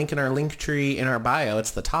out the link in our link tree in our bio.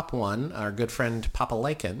 It's the top one. Our good friend Papa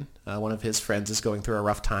Lycan, one of his friends, is going through a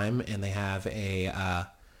rough time, and they have a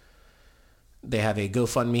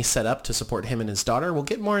GoFundMe set up to support him and his daughter. We'll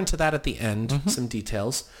get more into that at the end, some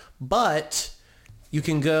details. But you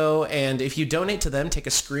can go and if you donate to them, take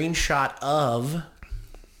a screenshot of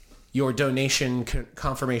your donation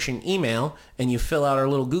confirmation email and you fill out our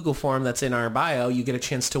little Google form that's in our bio, you get a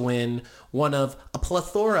chance to win one of a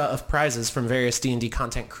plethora of prizes from various D&D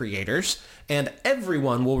content creators. And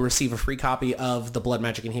everyone will receive a free copy of the Blood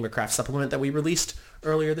Magic and Hemocraft supplement that we released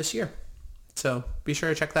earlier this year. So be sure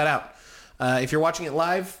to check that out. If you're watching it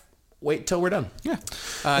live, wait till we're done. Yeah.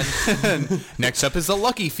 Next up is the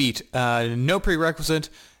lucky feat. No prerequisite,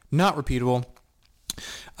 not repeatable.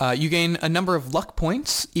 You gain a number of luck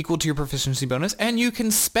points equal to your proficiency bonus, and you can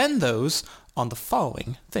spend those on the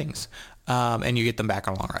following things. And you get them back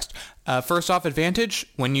on a long rest. First off, advantage.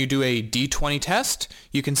 When you do a D20 test,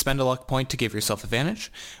 you can spend a luck point to give yourself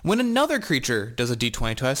advantage. When another creature does a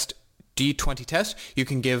D20 test, you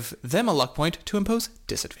can give them a luck point to impose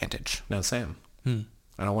disadvantage. Now, Sam, I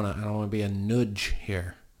don't want to be a nudge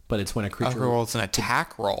here, but it's when a creature rolls an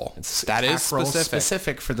attack roll. That is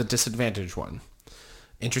specific for the disadvantage one.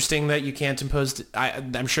 Interesting that you can't impose.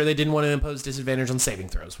 I'm sure they didn't want to impose disadvantage on saving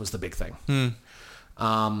throws. Was the big thing.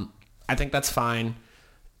 I think that's fine.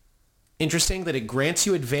 Interesting that it grants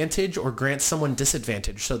you advantage or grants someone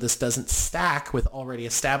disadvantage, so this doesn't stack with already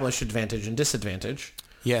established advantage and disadvantage.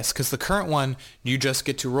 Yes, because the current one, you just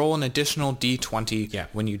get to roll an additional D20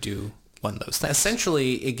 when you do one of those things.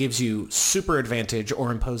 Essentially, it gives you super advantage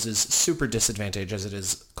or imposes super disadvantage, as it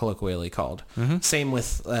is colloquially called. Same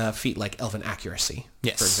with feat like Elven Accuracy, for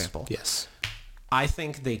example. Yes. I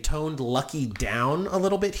think they toned lucky down a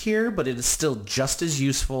little bit here, but it is still just as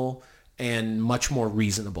useful and much more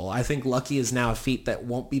reasonable. I think lucky is now a feat that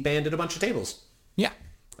won't be banned at a bunch of tables. Yeah.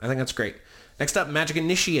 I think that's great. Next up, Magic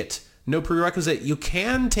Initiate. No prerequisite. You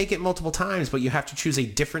can take it multiple times, but you have to choose a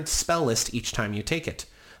different spell list each time you take it.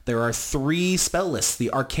 There are 3 spell lists, the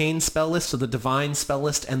Arcane spell list, so the Divine spell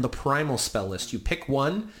list, and the Primal spell list. You pick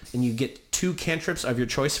one, and you get 2 cantrips of your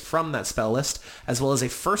choice from that spell list, as well as a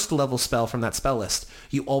first level spell from that spell list.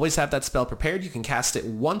 You always have that spell prepared. You can cast it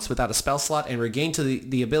once without a spell slot and regain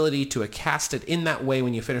the ability to cast it in that way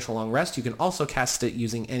when you finish a long rest. You can also cast it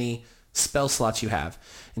using any spell slots you have.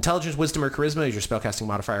 Intelligence, Wisdom, or Charisma is your spellcasting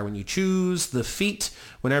modifier. When you choose the feat,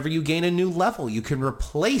 whenever you gain a new level, you can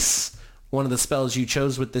replace one of the spells you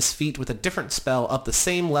chose with this feat with a different spell up the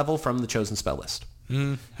same level from the chosen spell list.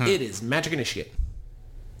 It is Magic Initiate.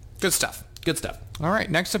 Good stuff. Good stuff. All right,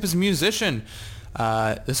 next up is Musician.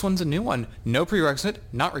 This one's a new one. No prerequisite,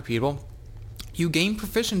 not repeatable. You gain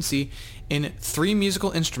proficiency in 3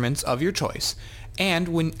 musical instruments of your choice.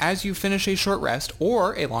 And as you finish a short rest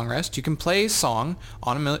or a long rest, you can play a song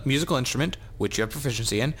on a musical instrument, which you have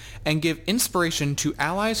proficiency in, and give inspiration to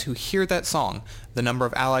allies who hear that song. The number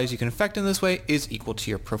of allies you can affect in this way is equal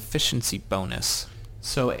to your proficiency bonus.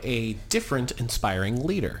 So a different Inspiring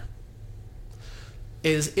Leader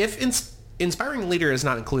is if Inspiring Leader is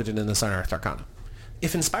not included in this Unearthed Arcana.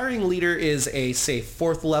 If Inspiring Leader is a, say,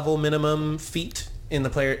 4th level minimum feat in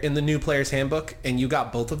the new player's handbook, and you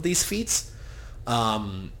got both of these feats,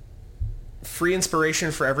 free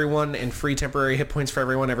inspiration for everyone and free temporary hit points for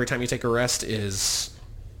everyone every time you take a rest is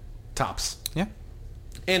tops. Yeah.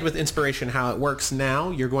 And with inspiration, how it works now,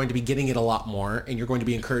 you're going to be getting it a lot more, and you're going to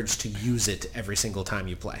be encouraged to use it every single time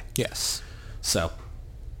you play. Yes. So,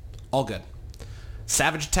 all good.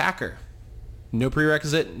 Savage Attacker. No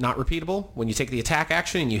prerequisite, not repeatable. When you take the attack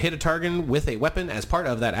action and you hit a target with a weapon as part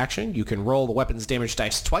of that action, you can roll the weapon's damage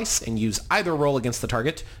dice twice and use either roll against the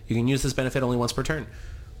target. You can use this benefit only once per turn.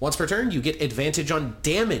 Once per turn, you get advantage on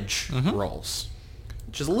damage rolls,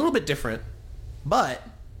 which is a little bit different, but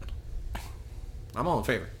I'm all in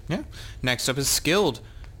favor. Yeah. Next up is Skilled.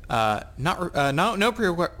 No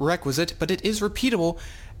prerequisite, but it is repeatable.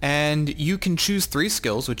 And you can choose 3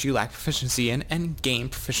 skills which you lack proficiency in and gain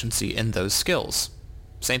proficiency in those skills.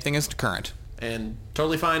 Same thing as the current. And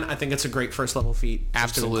totally fine. I think it's a great first level feat.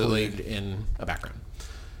 Absolutely. Just to include in a background.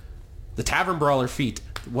 The Tavern Brawler feat.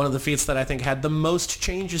 One of the feats that I think had the most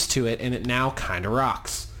changes to it, and it now kind of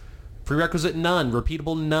rocks. Prerequisite none.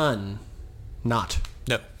 Repeatable none. Not.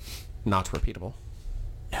 No. Not repeatable.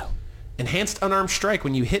 No. Enhanced Unarmed Strike.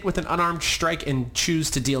 When you hit with an unarmed strike and choose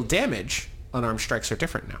to deal damage, unarmed strikes are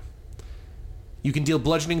different now. You can deal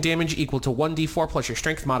bludgeoning damage equal to 1d4 plus your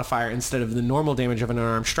strength modifier instead of the normal damage of an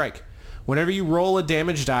unarmed strike. Whenever you roll a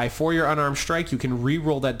damage die for your unarmed strike, you can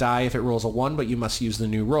re-roll that die if it rolls a 1, but you must use the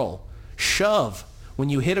new roll. Shove. When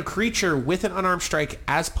you hit a creature with an unarmed strike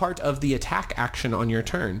as part of the attack action on your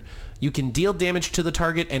turn, you can deal damage to the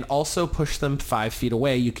target and also push them 5 feet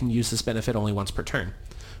away. You can use this benefit only once per turn.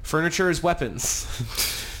 Furniture as weapons.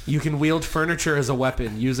 You can wield furniture as a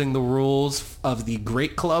weapon using the rules of the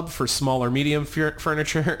Great Club for small or medium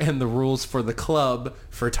furniture and the rules for the club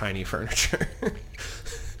for tiny furniture.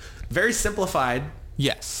 Very simplified.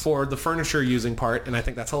 Yes. For the furniture using part, and I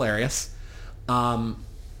think that's hilarious. Tavern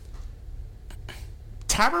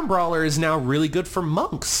Brawler is now really good for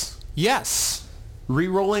monks. Yes.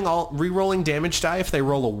 Rerolling damage die if they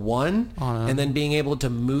roll a 1, and then being able to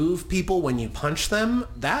move people when you punch them,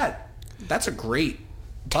 that's a great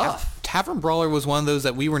buff. Tavern Brawler was one of those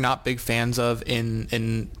that we were not big fans of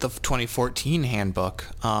in the 2014 handbook.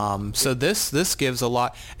 So this gives a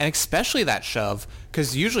lot, and especially that shove,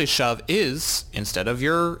 because usually shove is instead of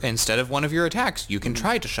one of your attacks, you can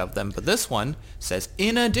try to shove them, but this one says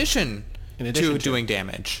in addition to doing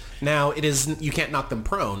damage. Now you can't knock them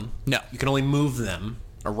prone. No, you can only move them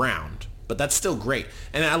around. But that's still great.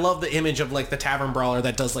 And I love the image of like the Tavern Brawler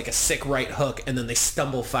that does like a sick right hook and then they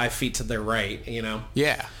stumble 5 feet to their right, you know?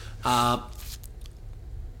 Yeah.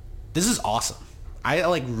 This is awesome. I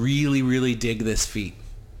like really, really dig this feat.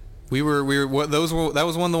 That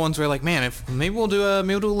was one of the ones where like, man, if maybe we'll do a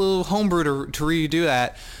little homebrew to redo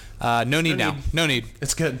that. No need.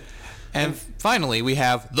 It's good. And finally, we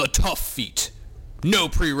have the Tough feat. No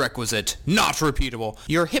prerequisite, not repeatable.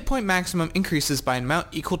 Your hit point maximum increases by an amount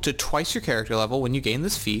equal to twice your character level when you gain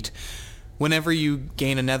this feat. Whenever you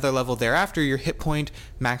gain another level thereafter, your hit point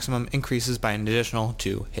maximum increases by an additional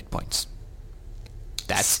 2 hit points.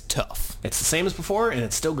 That's tough. It's the same as before, and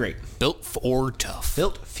it's still great. Built for tough.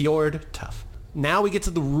 Now we get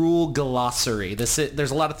to the rule glossary. There's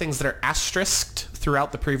a lot of things that are asterisked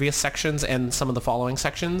throughout the previous sections and some of the following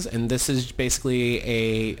sections, and this is basically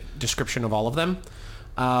a description of all of them.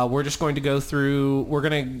 We're just going to go through, we're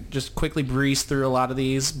going to just quickly breeze through a lot of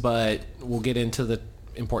these, but we'll get into the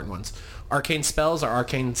important ones. Arcane spells are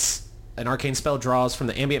an arcane spell draws from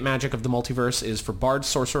the ambient magic of the multiverse is for bards,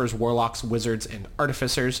 sorcerers, warlocks, wizards, and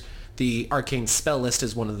artificers. The arcane spell list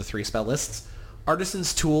is one of the 3 spell lists.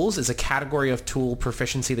 Artisan's Tools is a category of tool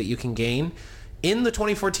proficiency that you can gain. In the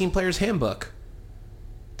 2014 Player's Handbook,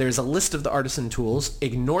 there's a list of the artisan tools.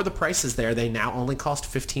 Ignore the prices there. They now only cost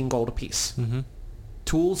 15 gold apiece. Mm-hmm.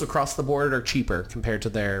 Tools across the board are cheaper compared to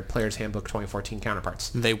their Player's Handbook 2014 counterparts.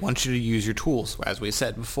 They want you to use your tools, as we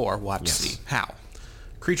said before. We'll have to see how.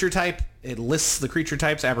 Creature type. It lists the creature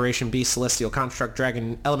types: aberration, beast, celestial, construct,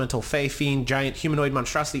 dragon, elemental, fey, fiend, giant, humanoid,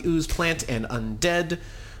 monstrosity, ooze, plant, and undead.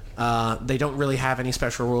 They don't really have any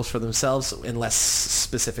special rules for themselves unless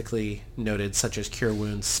specifically noted, such as Cure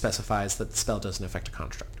Wounds specifies that the spell doesn't affect a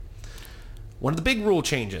construct. One of the big rule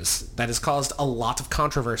changes that has caused a lot of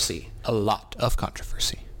controversy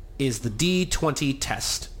is the D20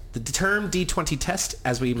 test. The term D20 test,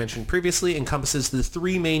 as we mentioned previously, encompasses the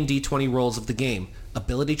 3 main D20 rolls of the game: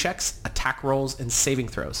 ability checks, attack rolls, and saving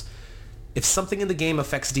throws. If something in the game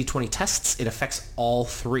affects D20 tests, it affects all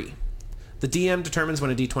 3. The DM determines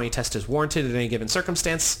when a D20 test is warranted in any given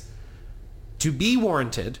circumstance. To be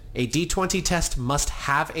warranted, a D20 test must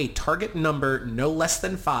have a target number no less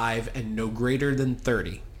than 5 and no greater than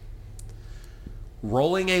 30.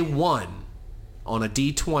 Rolling a 1 on a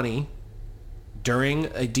D20 during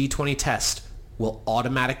a D20 test will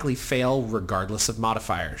automatically fail regardless of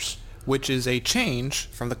modifiers. Which is a change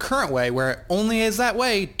from the current way where it only is that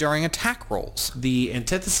way during attack rolls. The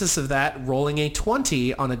antithesis of that, rolling a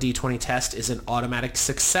 20 on a D20 test, is an automatic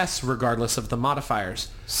success regardless of the modifiers.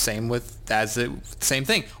 Same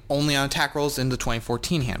thing, only on attack rolls in the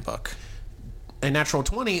 2014 handbook. A natural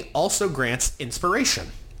 20 also grants inspiration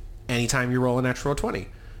anytime you roll a natural 20.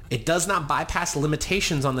 It does not bypass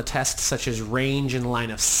limitations on the test such as range and line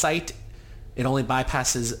of sight. It only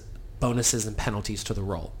bypasses bonuses and penalties to the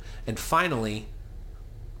roll. And finally,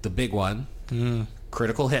 the big one,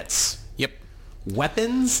 critical hits. Yep.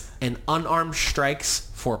 Weapons and unarmed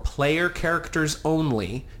strikes for player characters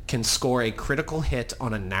only can score a critical hit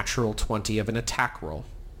on a natural 20 of an attack roll.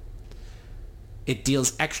 It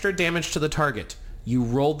deals extra damage to the target. You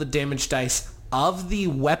roll the damage dice of the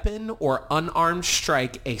weapon or unarmed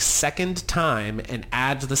strike a second time and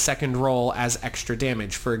add the second roll as extra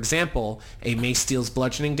damage. For example, a mace deals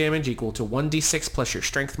bludgeoning damage equal to 1d6 plus your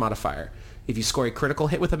strength modifier. If you score a critical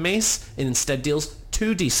hit with a mace, it instead deals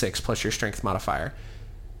 2d6 plus your strength modifier.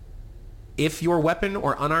 If your weapon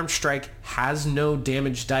or unarmed strike has no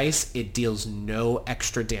damage dice, it deals no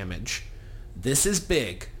extra damage. This is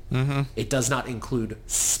big. It does not include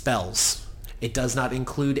spells. It does not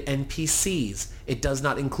include NPCs. It does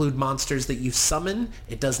not include monsters that you summon.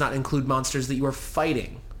 It does not include monsters that you are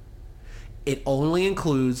fighting. It only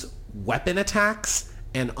includes weapon attacks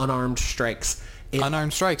and unarmed strikes.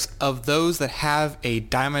 Unarmed strikes of those that have a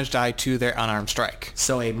damage die to their unarmed strike.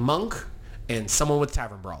 So a monk and someone with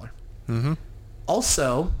Tavern Brawler.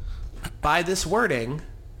 Also, by this wording,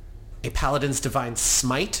 a paladin's Divine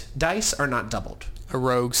Smite dice are not doubled. A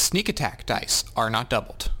rogue's sneak attack dice are not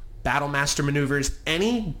doubled. Battle Master maneuvers,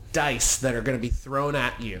 any dice that are going to be thrown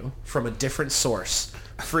at you from a different source.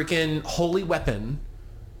 Freaking holy weapon,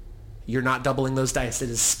 you're not doubling those dice.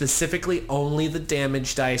 It is specifically only the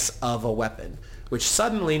damage dice of a weapon, which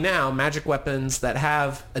suddenly now magic weapons that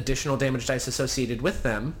have additional damage dice associated with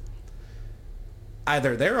them,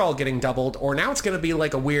 either they're all getting doubled, or now it's going to be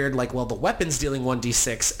like a weird, like, well, the weapon's dealing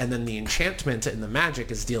 1d6 and then the enchantment and the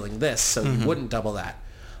magic is dealing this, so you wouldn't double that.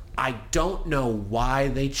 I don't know why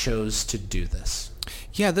they chose to do this.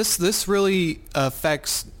 Yeah, this really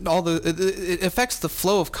affects it affects the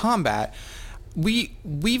flow of combat.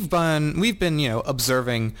 We've been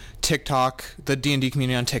observing TikTok, the D&D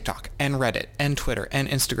community on TikTok and Reddit and Twitter and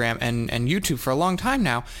Instagram and YouTube for a long time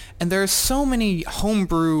now, and there are so many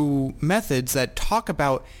homebrew methods that talk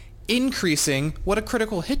about increasing what a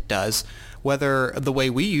critical hit does. Whether the way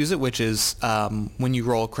we use it, which is when you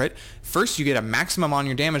roll a crit, first you get a maximum on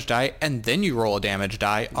your damage die, and then you roll a damage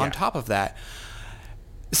die on top of that.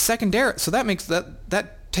 So that makes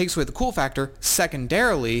that takes away the cool factor.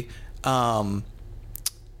 Secondarily,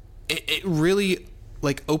 it really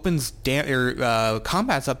opens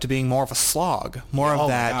combats up to being more of a slog, more of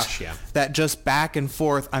that just back and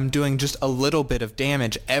forth. I'm doing just a little bit of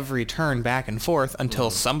damage every turn back and forth until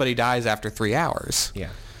somebody dies after 3 hours. Yeah.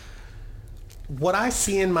 What I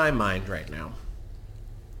see in my mind right now,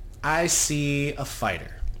 I see a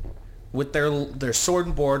fighter with their sword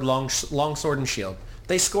and board, long sword and shield.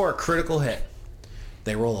 They score a critical hit.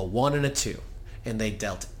 They roll a 1 and a 2, and they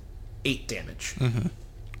dealt 8 damage.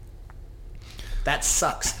 That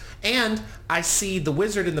sucks. And I see the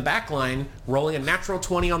wizard in the back line rolling a natural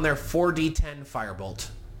 20 on their 4d10 firebolt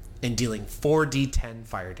and dealing 4d10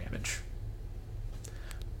 fire damage.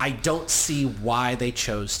 I don't see why they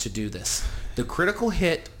chose to do this. The critical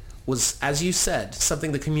hit was, as you said,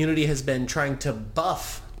 something the community has been trying to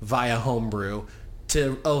buff via homebrew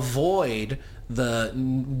to avoid the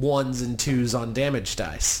 1s and 2s on damage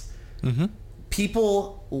dice.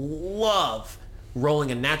 People love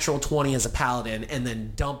rolling a natural 20 as a paladin and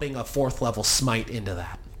then dumping a 4th level smite into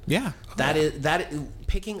that. Yeah. That is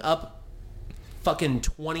picking up fucking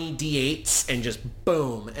 20 d8s and just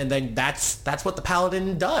boom, and then that's what the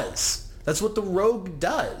paladin does. That's what the rogue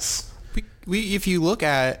does. If you look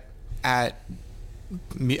at live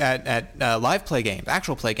play games,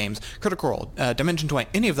 actual play games, Critical Role, Dimension 20,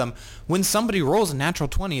 any of them, when somebody rolls a natural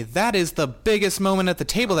 20, that is the biggest moment at the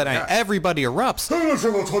table that night. Everybody erupts.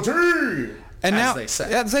 And now,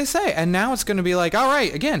 as they say, and now it's going to be like, all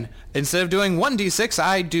right, again, instead of doing 1d6,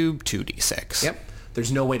 I do 2d6. Yep.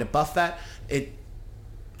 There's no way to buff that.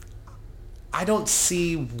 I don't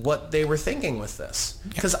see what they were thinking with this.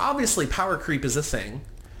 Because obviously power creep is a thing.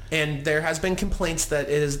 And there has been complaints that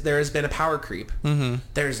there has been a power creep. Mm-hmm.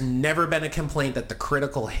 There's never been a complaint that the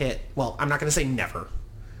critical hit... Well, I'm not going to say never.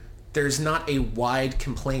 There's not a wide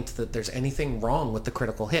complaint that there's anything wrong with the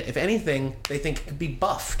critical hit. If anything, they think it could be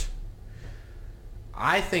buffed.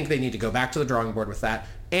 I think they need to go back to the drawing board with that.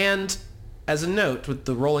 And as a note, with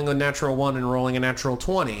the rolling a natural 1 and rolling a natural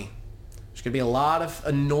 20, there's going to be a lot of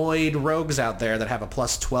annoyed rogues out there that have a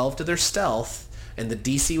plus 12 to their stealth, and the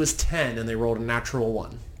DC was 10 and they rolled a natural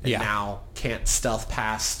 1. And now can't stealth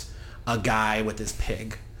past a guy with his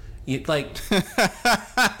pig. You, like...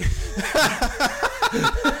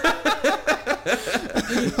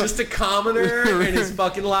 Just a commoner and his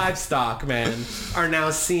fucking livestock, man, are now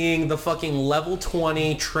seeing the fucking level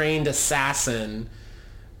 20 trained assassin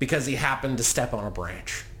because he happened to step on a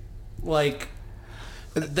branch. Like,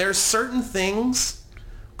 there's certain things,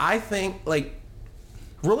 I think, like,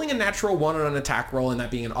 rolling a natural 1 on an attack roll and that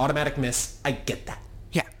being an automatic miss, I get that.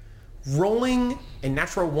 Yeah. Rolling a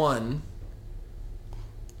natural 1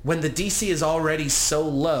 when the DC is already so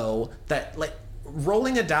low that, like,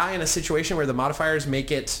 rolling a die in a situation where the modifiers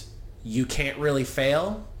make it you can't really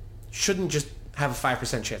fail shouldn't just have a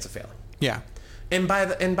 5% chance of failing. Yeah. And by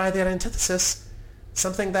that antithesis,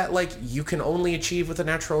 something that, like, you can only achieve with a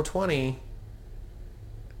natural 20,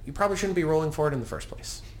 you probably shouldn't be rolling for it in the first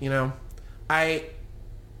place. You know?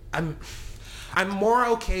 I'm more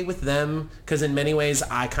okay with them because in many ways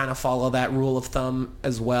I kind of follow that rule of thumb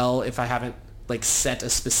as well if I haven't, like, set a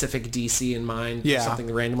specific DC in mind for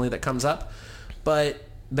something randomly that comes up. But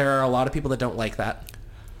there are a lot of people that don't like that.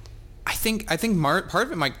 I think part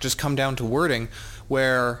of it might just come down to wording,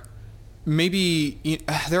 where maybe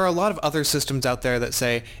there are a lot of other systems out there that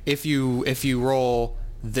say if you roll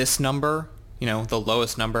this number, the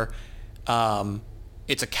lowest number,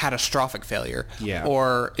 it's a catastrophic failure. Yeah.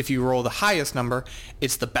 Or if you roll the highest number,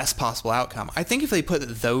 it's the best possible outcome. I think if they put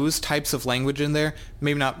those types of language in there,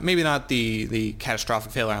 maybe not the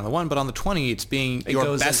catastrophic failure on the 1, but on the 20, it's being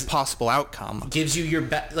your best possible outcome. Gives you your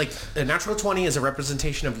best, like, a natural 20 is a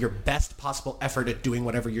representation of your best possible effort at doing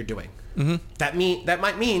whatever you're doing. Mm-hmm. That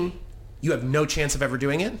might mean you have no chance of ever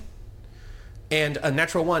doing it. And a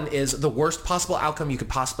natural 1 is the worst possible outcome you could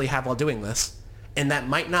possibly have while doing this. And that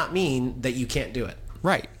might not mean that you can't do it.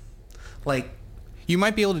 Right. Like, you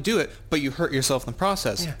might be able to do it, but you hurt yourself in the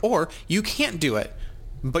process. Yeah. Or you can't do it,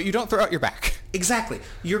 but you don't throw out your back. Exactly.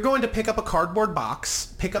 You're going to pick up a cardboard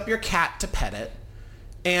box, pick up your cat to pet it,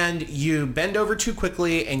 and you bend over too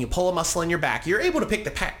quickly and you pull a muscle in your back. You're able to pick the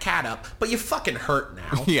cat up, but you fucking hurt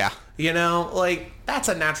now. Yeah. Like, that's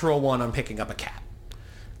a natural 1 on picking up a cat.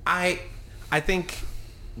 I think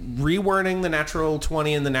rewording the natural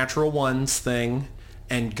 20 and the natural 1s thing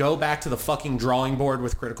and go back to the fucking drawing board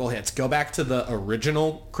with critical hits. Go back to the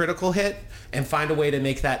original critical hit and find a way to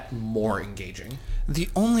make that more engaging. The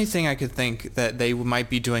only thing I could think that they might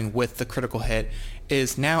be doing with the critical hit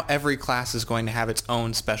is now every class is going to have its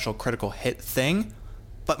own special critical hit thing.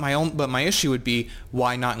 But my issue would be,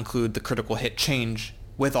 why not include the critical hit change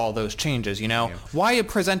with all those changes, Yeah. Why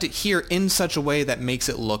present it here in such a way that makes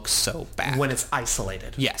it look so bad? When it's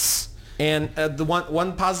isolated. Yes. And the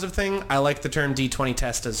one positive thing, I like the term D20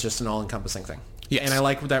 test as just an all-encompassing thing. Yes. And I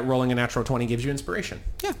like that rolling a natural 20 gives you inspiration.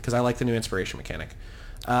 Yeah. Because I like the new inspiration mechanic.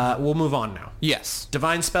 We'll move on now. Yes.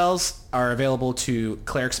 Divine spells are available to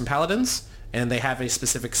clerics and paladins, and they have a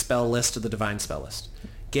specific spell list of the divine spell list.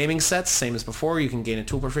 Gaming sets, same as before. You can gain a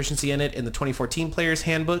tool proficiency in it in the 2014 Player's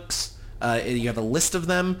Handbooks. You have a list of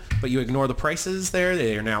them, but you ignore the prices there.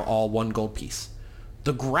 They are now all 1 gold piece.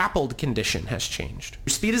 The grappled condition has changed.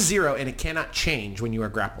 Your speed is 0 and it cannot change when you are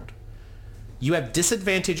grappled. You have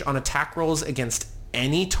disadvantage on attack rolls against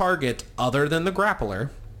any target other than the grappler.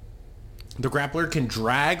 The grappler can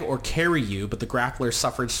drag or carry you, but the grappler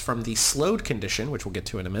suffers from the slowed condition, which we'll get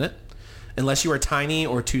to in a minute, unless you are tiny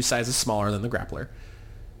or 2 sizes smaller than the grappler.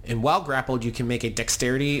 And while grappled, you can make a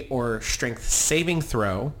dexterity or strength saving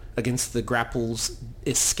throw against the grapple's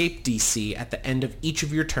escape DC at the end of each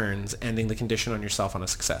of your turns, ending the condition on yourself on a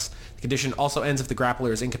success. The condition also ends if the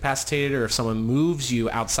grappler is incapacitated or if someone moves you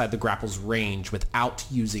outside the grapple's range without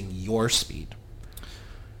using your speed.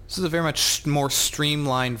 This is a very much more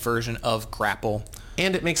streamlined version of grapple.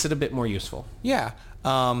 And it makes it a bit more useful. Yeah.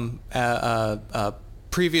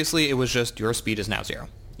 Previously, it was just your speed is now 0.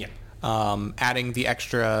 Yeah. Adding the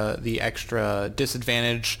extra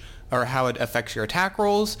disadvantage or how it affects your attack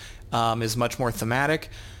rolls is much more thematic.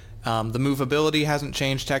 The movability hasn't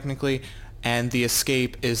changed technically, and the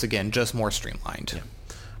escape is, again, just more streamlined.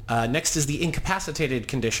 Yeah. Next is the incapacitated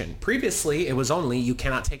condition. Previously, it was only you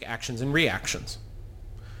cannot take actions and reactions.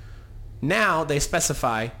 Now they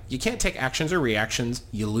specify you can't take actions or reactions,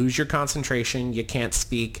 you lose your concentration, you can't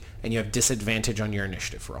speak, and you have disadvantage on your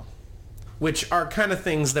initiative roll. Which are kind of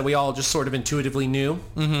things that we all just sort of intuitively knew.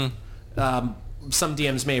 Some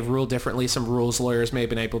DMs may have ruled differently, some rules lawyers may have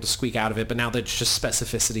been able to squeak out of it, but now there's just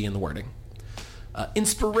specificity in the wording.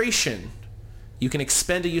 Inspiration. You can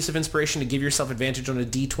expend a use of inspiration to give yourself advantage on a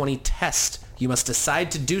D20 test. You must decide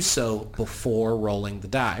to do so before rolling the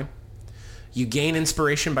die. You gain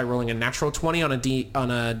inspiration by rolling a natural 20 on a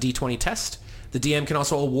D20 test. The DM can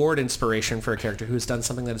also award inspiration for a character who has done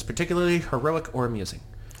something that is particularly heroic or amusing.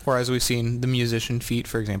 Or as we've seen, the musician feat,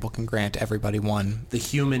 for example, can grant everybody one. The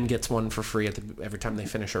human gets one for free every time they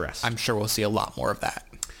finish a rest. I'm sure we'll see a lot more of that.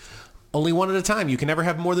 Only one at a time. You can never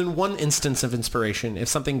have more than one instance of inspiration. If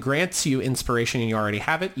something grants you inspiration and you already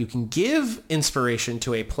have it, you can give inspiration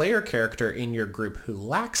to a player character in your group who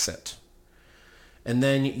lacks it. And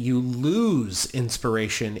then you lose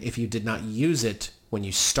inspiration if you did not use it when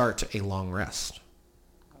you start a long rest.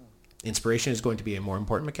 Inspiration is going to be a more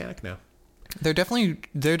important mechanic now. They're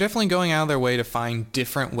definitely going out of their way to find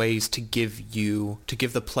different ways to give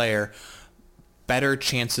the player better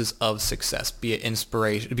chances of success, be it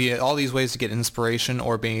inspiration, be it all these ways to get inspiration,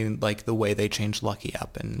 or being like the way they change lucky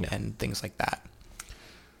up and things like that.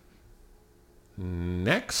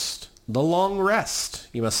 Next, the long rest.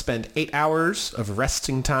 You must spend 8 hours of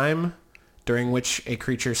resting time, during which a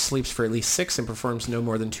creature sleeps for at least 6 and performs no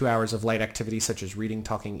more than 2 hours of light activity such as reading,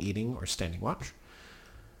 talking, eating, or standing watch.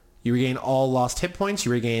 You regain all lost hit points.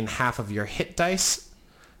 You regain half of your hit dice,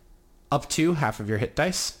 up to half of your hit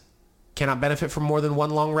dice. Cannot benefit from more than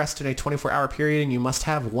one long rest in a 24-hour period, and you must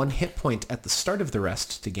have 1 hit point at the start of the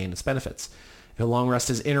rest to gain its benefits. If a long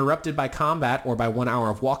rest is interrupted by combat or by 1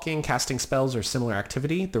 hour of walking, casting spells, or similar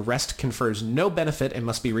activity, the rest confers no benefit and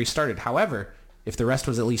must be restarted. However, if the rest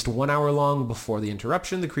was at least 1 hour long before the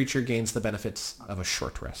interruption, the creature gains the benefits of a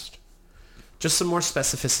short rest. Just some more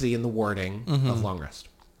specificity in the wording of long rest.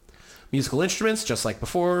 Musical instruments, just like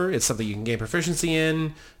before, it's something you can gain proficiency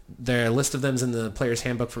in. Their list of them is in the player's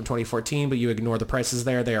handbook from 2014, but you ignore the prices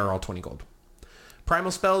there. They are all 20 gold.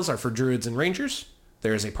 Primal spells are for druids and rangers.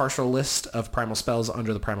 There is a partial list of primal spells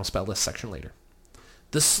under the primal spell list section later.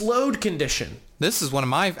 The slowed condition. This is one of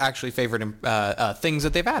my actually favorite things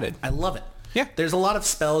that they've added. I love it. Yeah. There's a lot of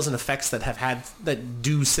spells and effects that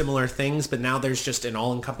do similar things, but now there's just an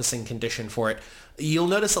all-encompassing condition for it. You'll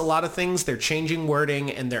notice a lot of things, they're changing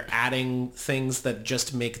wording and they're adding things that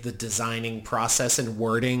just make the designing process and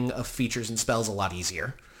wording of features and spells a lot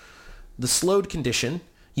easier. The slowed condition,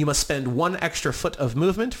 you must spend 1 extra foot of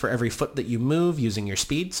movement for every foot that you move using your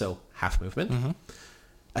speed, so half movement.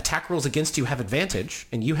 Attack rolls against you have advantage,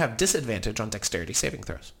 and you have disadvantage on dexterity saving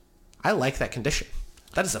throws. I like that condition.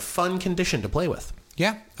 That is a fun condition to play with.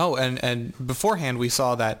 Yeah. Oh, and beforehand we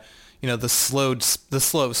saw that, the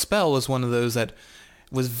slow spell was one of those that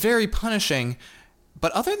was very punishing.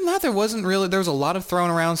 But other than that, there was a lot of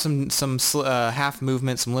throwing around, some half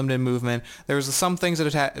movement, some limited movement. There was some things that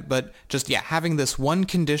attack, but just, having this one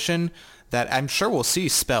condition that I'm sure we'll see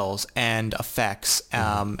spells and effects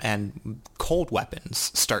and cold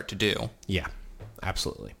weapons start to do. Yeah,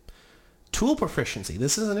 absolutely. Tool proficiency.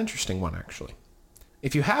 This is an interesting one, actually.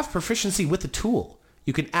 If you have proficiency with a tool,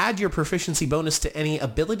 you can add your proficiency bonus to any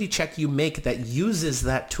ability check you make that uses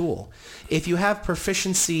that tool. If you have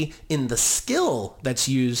proficiency in the skill that's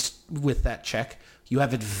used with that check, you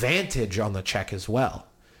have advantage on the check as well.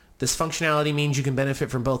 This functionality means you can benefit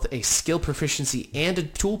from both a skill proficiency and a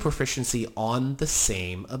tool proficiency on the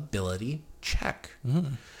same ability check.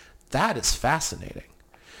 That is fascinating.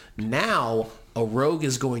 Now, a rogue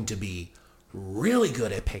is going to be really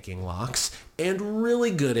good at picking locks and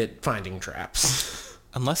really good at finding traps.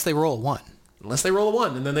 Unless they roll a 1. Unless they roll a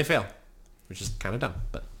 1 and then they fail, which is kind of dumb.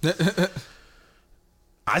 But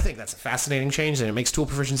I think that's a fascinating change and it makes tool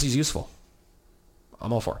proficiencies useful.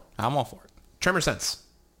 I'm all for it. Tremor Sense.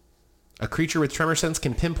 A creature with Tremor Sense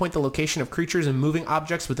can pinpoint the location of creatures and moving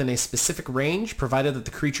objects within a specific range, provided that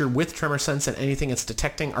the creature with Tremor Sense and anything it's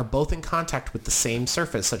detecting are both in contact with the same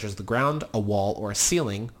surface, such as the ground, a wall, or a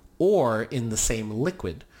ceiling, or in the same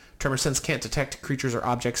liquid. Tremor Sense can't detect creatures or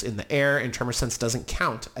objects in the air, and Tremor Sense doesn't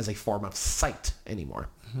count as a form of sight anymore.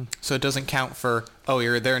 So it doesn't count for,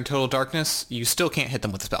 you're there in total darkness. You still can't hit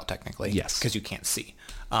them with a spell, technically. Yes. Because you can't see.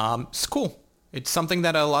 It's cool. It's something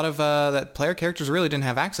that a lot of that player characters really didn't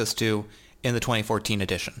have access to in the 2014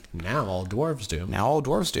 edition. Now all dwarves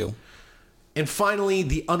do. And finally,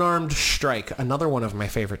 the Unarmed Strike, another one of my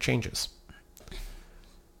favorite changes.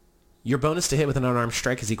 Your bonus to hit with an unarmed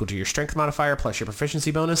strike is equal to your strength modifier plus your proficiency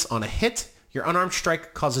bonus. On a hit, your unarmed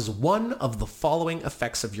strike causes one of the following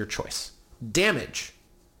effects of your choice. Damage.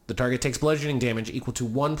 The target takes bludgeoning damage equal to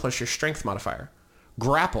 1 plus your strength modifier.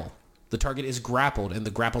 Grapple. The target is grappled, and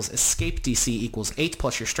the grapple's escape DC equals 8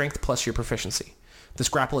 plus your strength plus your proficiency. This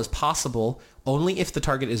grapple is possible only if the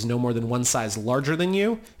target is no more than one size larger than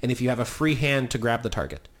you, and if you have a free hand to grab the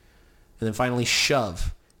target. And then finally,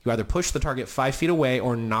 shove. You either push the target 5 feet away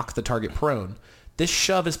or knock the target prone. This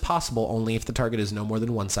shove is possible only if the target is no more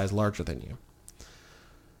than one size larger than you.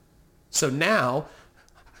 So now,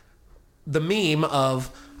 the meme of,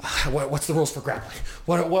 what's the rules for grappling?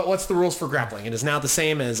 What's the rules for grappling? It is now the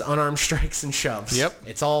same as unarmed strikes and shoves. Yep.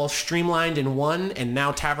 It's all streamlined in one, and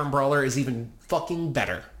now Tavern Brawler is even fucking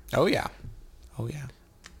better. Oh, yeah. Oh, yeah.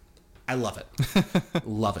 I love it.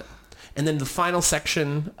 Love it. And then the final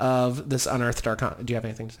section of this Unearthed Arcana. Do you have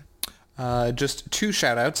anything to say? Just 2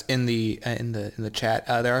 shout-outs in the chat.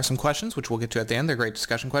 There are some questions, which we'll get to at the end. They're great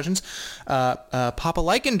discussion questions. Papa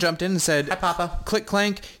Lycan jumped in and said, "Hi, Papa. Click,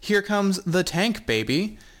 clank, here comes the tank,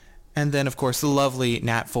 baby." And then, of course, the lovely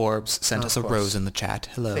Nat Forbes sent us a rose in the chat.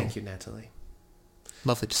 Hello. Thank you, Natalie.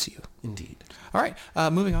 Lovely to see you. Indeed. All right,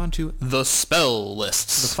 moving on to the spell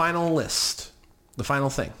lists. The final list, the final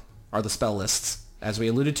thing, are the spell lists. As we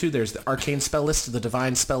alluded to, there's the Arcane Spell List, the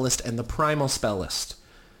Divine Spell List, and the Primal Spell List.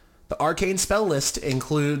 The Arcane Spell List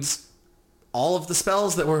includes all of the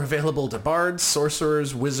spells that were available to bards,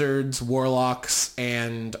 sorcerers, wizards, warlocks,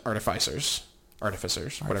 and artificers, whatever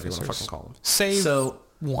you want to fucking call them. Save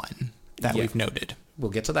one that we've noted.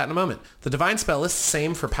 We'll get to that in a moment. The Divine Spell List,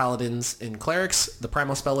 same for paladins and clerics. The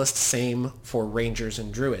Primal Spell List, same for rangers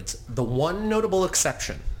and druids. The one notable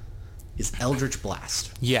exception is Eldritch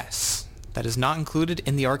Blast. Yes. That is not included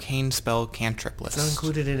in the Arcane Spell Cantrip list. It's not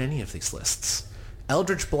included in any of these lists.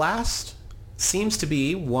 Eldritch Blast seems to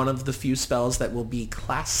be one of the few spells that will be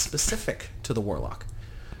class-specific to the Warlock.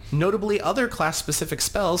 Notably, other class-specific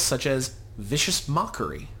spells, such as Vicious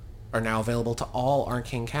Mockery, are now available to all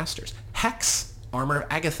Arcane casters. Hex, Armor of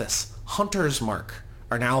Agathis, Hunter's Mark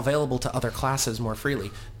are now available to other classes more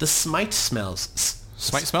freely. The Smite smells.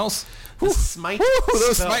 Smite smells? The Smite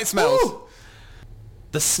those Smite smells. Woo!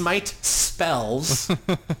 The Smite spells,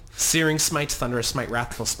 Searing Smite, Thunderous Smite,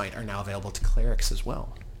 Wrathful Smite, are now available to clerics as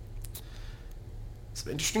well.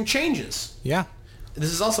 Some interesting changes. Yeah.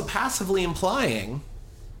 This is also passively implying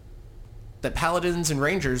that paladins and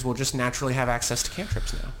rangers will just naturally have access to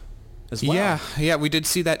cantrips now as well. Yeah, we did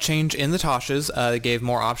see that change in the Toshas. They gave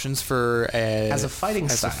more options for... as a fighting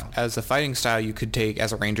style. As a fighting style, you could take,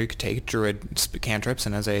 as a ranger, you could take druid cantrips,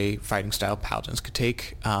 and as a fighting style, paladins could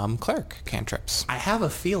take cleric cantrips. I have a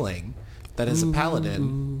feeling that as a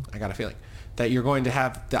paladin, I got a feeling, that you're going to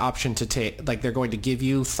have the option to take, like they're going to give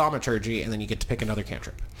you Thaumaturgy, and then you get to pick another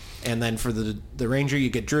cantrip. And then for the ranger, you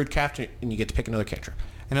get Druid Captain, and you get to pick another cantrip.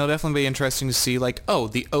 And it'll definitely be interesting to see, like,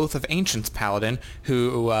 the Oath of Ancients paladin,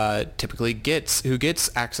 who typically gets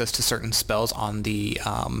access to certain spells on the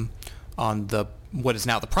what is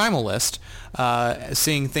now the primal list,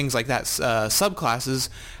 seeing things like that, subclasses,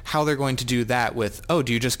 how they're going to do that with,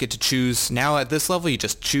 do you just get to choose, now at this level, you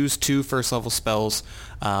just choose 2 first level spells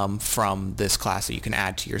from this class that you can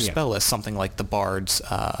add to your spell list, something like the Bard's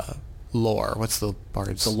lore. What's the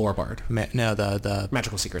Bard's? The lore Bard. No, the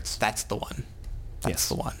Magical Secrets. That's the one. That's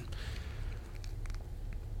the one.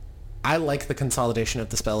 I like the consolidation of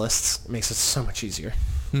the spell lists. It makes it so much easier.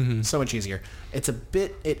 Mm-hmm. So much easier. It's a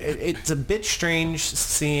bit it's a bit strange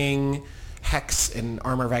seeing Hex and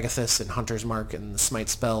Armor of Agathis and Hunter's Mark and the Smite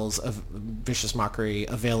spells of Vicious Mockery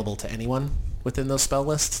available to anyone within those spell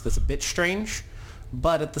lists. That's a bit strange,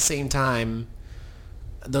 but at the same time,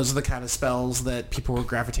 those are the kind of spells that people were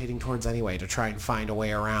gravitating towards anyway to try and find a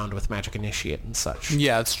way around with Magic Initiate and such.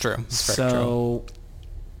 Yeah, it's true. It's very true.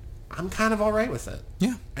 I'm kind of all right with it.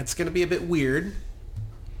 Yeah. It's going to be a bit weird,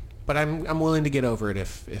 but I'm willing to get over it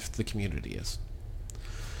if the community is.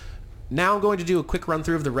 Now I'm going to do a quick run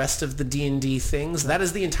through of the rest of the D&D things. That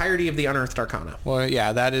is the entirety of the Unearthed Arcana. Well,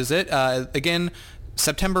 yeah, that is it. Again,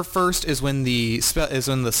 September 1st is when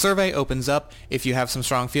the survey opens up. If you have some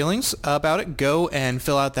strong feelings about it, go and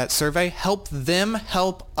fill out that survey. Help them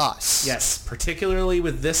help us. Yes, particularly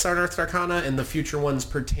with this Unearthed Arcana and the future ones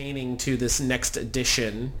pertaining to this next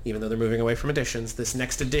edition, even though they're moving away from editions, this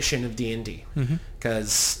next edition of D&D.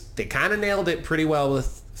 Because they kind of nailed it pretty well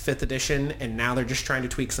with 5th edition, and now they're just trying to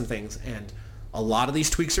tweak some things. And a lot of these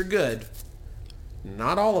tweaks are good.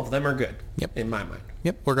 Not all of them are good, in my mind.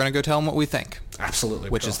 Yep, we're going to go tell them what we think. Absolutely.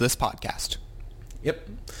 Which is this podcast. Yep.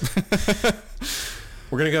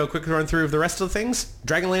 We're going to go a quick run through of the rest of the things.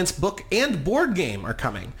 Dragonlance book and board game are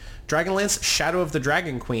coming. Dragonlance Shadow of the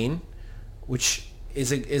Dragon Queen, which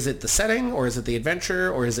is it the setting, or is it the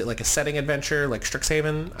adventure, or is it like a setting adventure like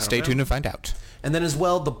Strixhaven? Stay tuned to find out. And then as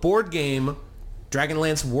well, the board game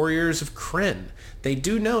Dragonlance Warriors of Krynn. They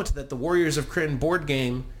do note that the Warriors of Krynn board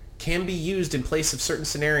game can be used in place of certain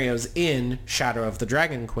scenarios in Shadow of the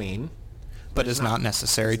Dragon Queen. But it's not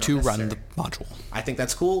necessary to run the module. I think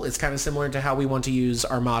that's cool. It's kind of similar to how we want to use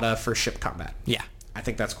Armada for ship combat. Yeah. I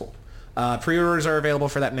think that's cool. Pre-orders are available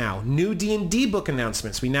for that now. New D&D book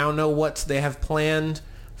announcements. We now know what they have planned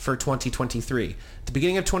for 2023. At the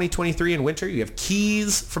beginning of 2023 in winter, you have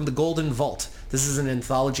Keys from the Golden Vault. This is an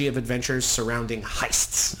anthology of adventures surrounding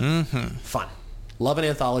heists. Mm-hmm. Fun. Love an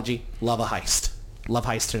anthology. Love a heist. Love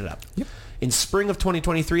heisting it up. Yep. In spring of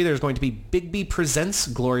 2023, there's going to be Bigby Presents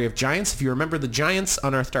Glory of Giants. If you remember the Giants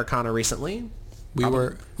Unearthed Arcana recently, we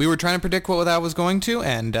were trying to predict what that was going to,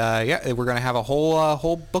 and we're going to have a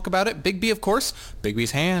whole book about it. Bigby, of course.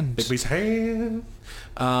 Bigby's hand. Bigby's hand.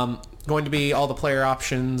 Going to be all the player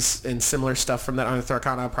options and similar stuff from that Unearthed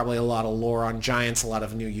Arcana. Probably a lot of lore on giants, a lot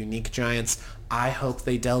of new unique giants. I hope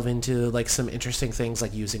they delve into like some interesting things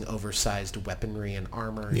like using oversized weaponry and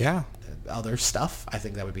armor. Yeah. And other stuff. I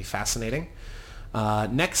think that would be fascinating.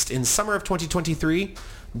 Next, in summer of 2023,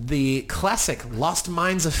 the classic Lost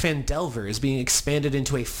Mines of Phandelver is being expanded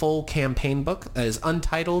into a full campaign book that is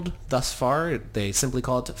untitled thus far. They simply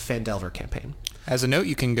call it Phandelver Campaign. As a note,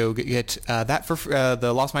 you can go get that for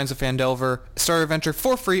the Lost Mines of Phandelver Starter Adventure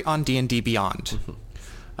for free on D&D Beyond.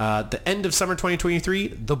 The end of summer 2023,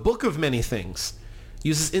 The Book of Many Things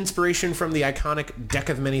uses inspiration from the iconic Deck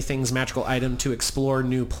of Many Things magical item to explore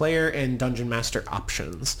new player and dungeon master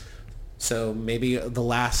options. So maybe the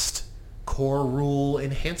last core rule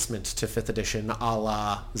enhancement to 5th edition a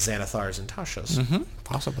la Xanathar's and Tasha's. Mm-hmm.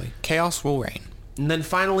 Possibly. Chaos will reign. And then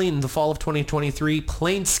finally, in the fall of 2023,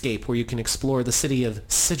 Planescape, where you can explore the city of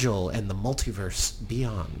Sigil and the multiverse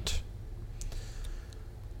beyond.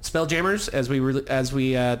 SpellJammers, as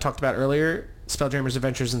we talked about earlier, SpellJammers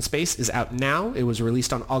Adventures in Space is out now. It was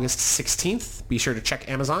released on August 16th. Be sure to check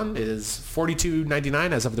Amazon. It is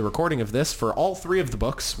 $42.99 as of the recording of this for all 3 of the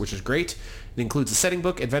books, which is great. It includes a setting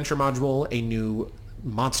book, adventure module, a new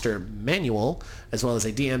monster manual, as well as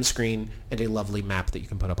a DM screen and a lovely map that you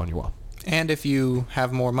can put up on your wall. And if you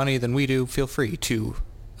have more money than we do, feel free to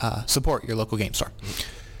support your local game store.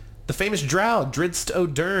 The famous drow, Drizzt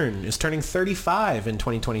O'Dyrn, is turning 35 in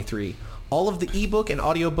 2023. All of the ebook and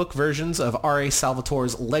audiobook versions of R.A.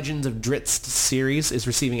 Salvatore's Legends of Drizzt series is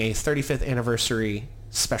receiving a 35th anniversary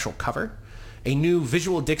special cover. A new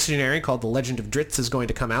visual dictionary called The Legend of Drizzt is going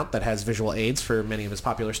to come out that has visual aids for many of his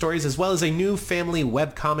popular stories, as well as a new family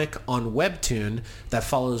webcomic on Webtoon that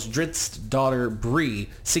follows Drizzt's daughter Bree,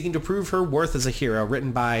 seeking to prove her worth as a hero,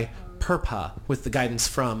 written by Purpa, with the guidance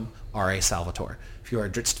from R.A. Salvatore. If you are a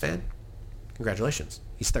Drizzt fan, congratulations.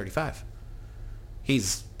 He's 35.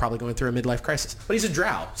 He's probably going through a midlife crisis. But he's a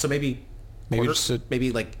drow, so maybe like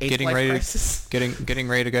 8th life crisis. Getting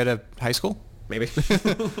ready to go to high school? Maybe.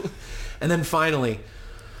 And then finally,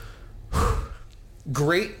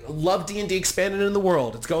 great, love D&D expanded in the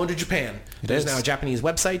world. It's going to Japan. There's now a Japanese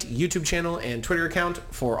website, YouTube channel, and Twitter account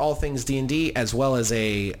for all things D&D, as well as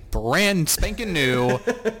a brand spanking new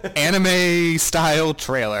anime-style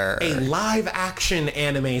trailer. A live-action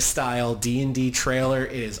anime-style D&D trailer.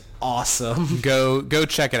 It is awesome. Go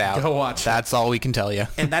check it out. Go watch it. That's all we can tell you.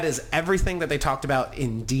 And that is everything that they talked about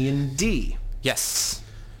in D&D. Yes.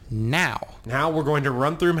 Now we're going to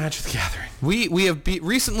run through Magic the Gathering. We have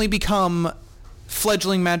recently become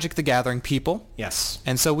fledgling Magic the Gathering people. Yes.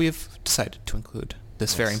 And so we have decided to include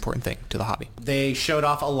this very important thing to the hobby. They showed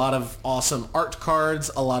off a lot of awesome art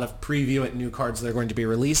cards, a lot of preview at new cards that are going to be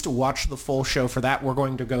released. Watch the full show for that. We're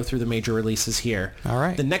going to go through the major releases here. All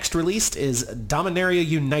right. The next release is Dominaria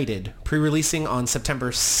United, pre-releasing on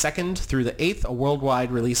September 2nd through the 8th, a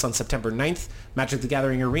worldwide release on September 9th, Magic the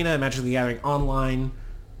Gathering Arena and Magic the Gathering Online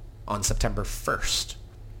on September 1st.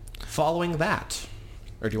 Following that,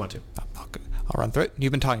 or do you want to? I'll run through it.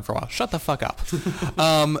 You've been talking for a while. Shut the fuck up.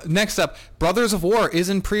 Next up, Brothers of War is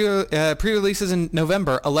in pre-releases in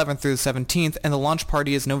November 11th through the 17th, and the launch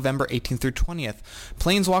party is November 18th through 20th.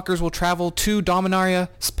 Planeswalkers will travel to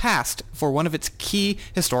Dominaria's past for one of its key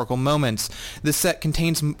historical moments. This set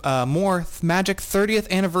contains more Magic 30th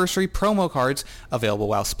Anniversary promo cards, available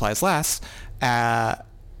while supplies last, at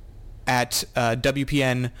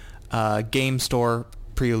WPN Game Store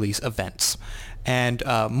pre-release events. And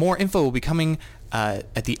more info will be coming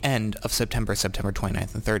at the end of September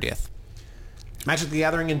 29th and 30th. Magic the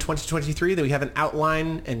Gathering in 2023, that we have an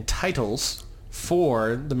outline and titles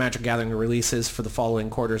for the Magic Gathering releases for the following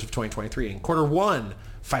quarters of 2023. In quarter 1,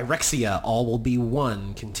 Phyrexia, All Will Be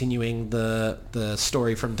One, continuing the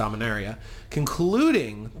story from Dominaria.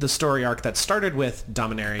 Concluding the story arc that started with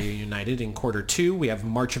Dominaria United in quarter 2, we have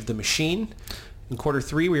March of the Machine. In quarter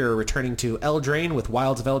 3, we are returning to Eldraine with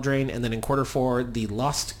Wilds of Eldraine, and then in quarter 4, the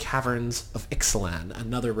Lost Caverns of Ixalan,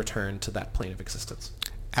 another return to that plane of existence.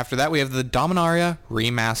 After that, we have the Dominaria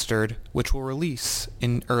Remastered, which will release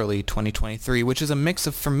in early 2023, which is a mix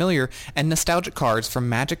of familiar and nostalgic cards from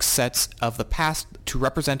Magic sets of the past to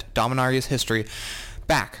represent Dominaria's history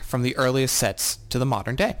back from the earliest sets to the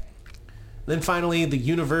modern day. Then finally, the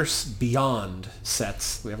Universe Beyond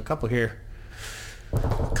sets. We have a couple here.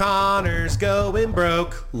 Connor's going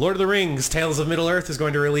broke. Lord of the Rings, Tales of Middle-earth is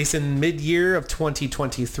going to release in mid-year of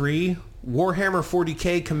 2023. Warhammer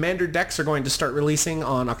 40k Commander decks are going to start releasing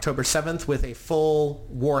on October 7th with a full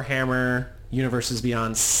Warhammer Universes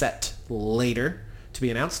Beyond set later to be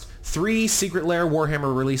announced. 3 Secret Lair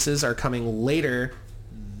Warhammer releases are coming later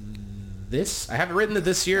I haven't written it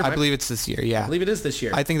this year. I believe it's this year, yeah. I believe it is this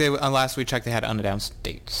year. I think last we checked they had unannounced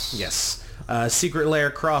dates. Yes. Secret Lair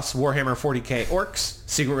Cross Warhammer 40k Orcs,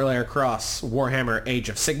 Secret Lair Cross Warhammer Age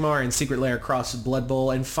of Sigmar, and Secret Lair Cross Blood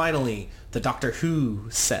Bowl. And finally, the Doctor Who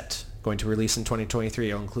set going to release in 2023.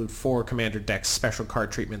 It'll include 4 Commander decks, special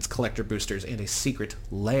card treatments, collector boosters, and a Secret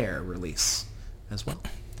Lair release as well.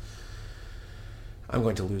 I'm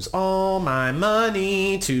going to lose all my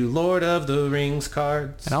money to Lord of the Rings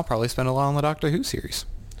cards. And I'll probably spend a lot on the Doctor Who series.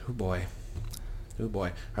 Oh boy. Oh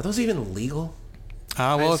boy. Are those even legal?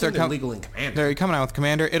 Well, if they're legal in Commander. They're coming out with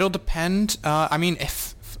Commander. It'll depend. I mean,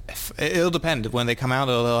 if it'll depend when they come out.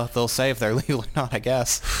 They'll say if they're legal or not, I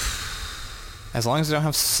guess. As long as they don't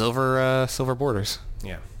have silver borders.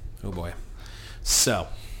 Yeah. Oh boy. So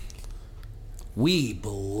we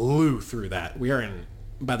blew through that. We are in.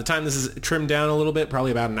 By the time this is trimmed down a little bit,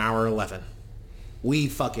 probably about an hour 11. We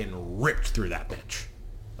fucking ripped through that bitch.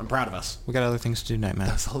 I'm proud of us. We got other things to do tonight,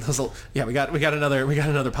 man. Yeah, we got another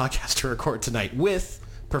podcast to record tonight with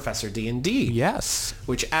Professor D&D. Yes.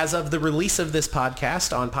 Which, as of the release of this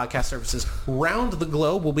podcast on podcast services around the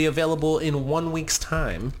globe, will be available in 1 week's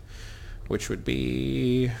time, which would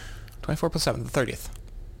be 24/7, the 30th.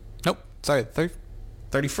 Nope. Sorry, the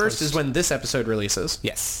 31st is when this episode releases.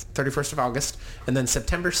 Yes. 31st of August. And then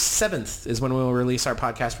September 7th is when we will release our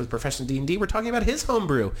podcast with Professor D&D. We're talking about his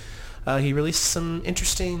homebrew. He released some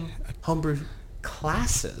interesting homebrew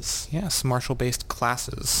classes. Yes, martial-based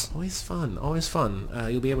classes. Always fun. Always fun.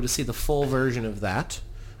 You'll be able to see the full version of that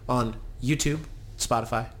on YouTube,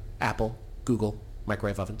 Spotify, Apple, Google,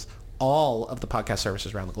 microwave ovens, all of the podcast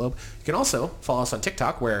services around the globe. You can also follow us on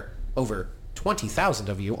TikTok, where over 20,000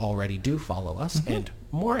 of you already do follow us, and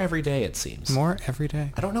more every day, it seems. More every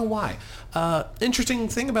day. I don't know why. Interesting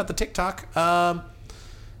thing about the TikTok,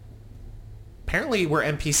 apparently we're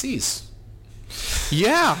NPCs.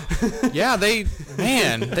 Yeah. Yeah,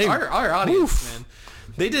 our audience,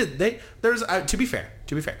 man. To be fair,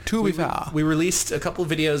 we released a couple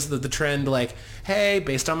of videos of the trend, like, hey,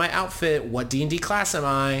 based on my outfit, what D&D class am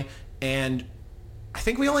I? And I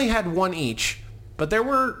think we only had one each, but there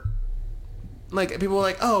were, like, people were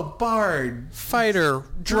like, oh, bard, fighter,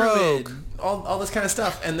 druid, rogue, all this kind of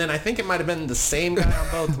stuff. And then I think it might have been the same guy on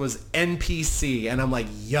both was NPC. And I'm like,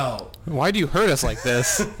 yo. Why do you hurt us like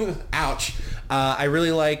this? Ouch. I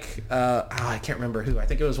really like, I can't remember who. I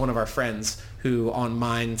think it was one of our friends who on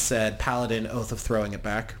mine said Paladin, Oath of Throwing It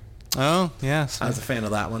Back. Oh, yes. I was a fan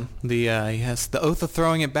of that one. The Oath of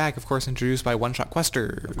Throwing It Back, of course, introduced by One Shot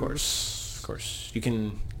Quester. Of course. You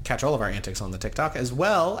can catch all of our antics on the TikTok as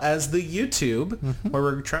well as the YouTube, where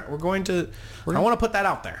we're going to. I want to put that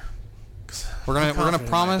out there. We're gonna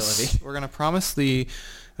promise the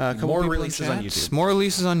more releases on YouTube. More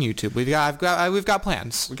releases on YouTube. We've got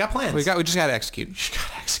plans. We just got to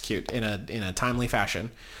execute. In a timely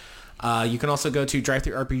fashion. You can also go to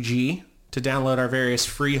DriveThruRPG to download our various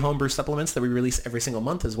free homebrew supplements that we release every single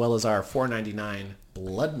month, as well as our $4.99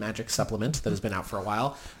 Blood Magic supplement that has been out for a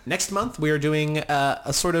while. Next month, we are doing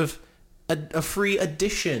a sort of a free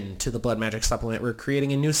addition to the Blood Magic supplement. We're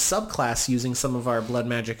creating a new subclass using some of our Blood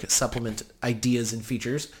Magic supplement ideas and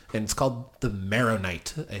features, and it's called the Marrow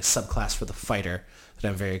Knight, a subclass for the fighter that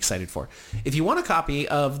I'm very excited for. If you want a copy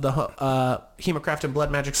of the Hemocraft and Blood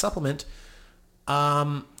Magic supplement,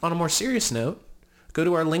 on a more serious note, go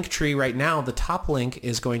to our link tree right now. The top link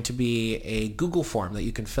is going to be a Google form that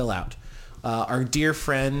you can fill out. Our dear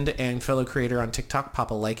friend and fellow creator on TikTok,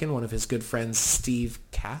 Papa Lycan, one of his good friends, Steve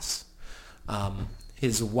Cass,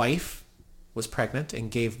 his wife was pregnant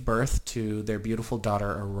and gave birth to their beautiful daughter,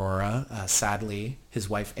 Aurora. Sadly, his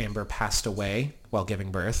wife, Amber, passed away while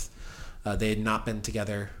giving birth. They had not been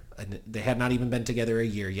together. They had not even been together a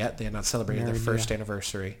year yet. They had not celebrated their first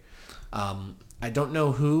anniversary. I don't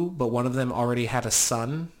know who, but one of them already had a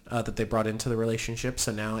son that they brought into the relationship.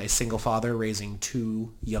 So now a single father raising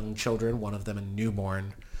 2 young children, one of them a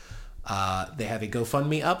newborn. They have a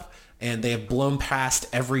GoFundMe up, and they have blown past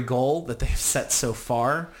every goal that they've set so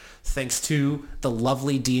far, thanks to the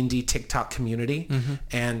lovely D&D TikTok community.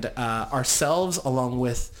 And ourselves, along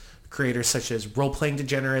with creators such as Role Playing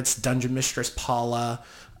Degenerates, Dungeon Mistress Paula,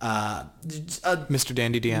 Mr.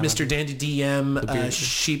 Dandy DM. Mr. Dandy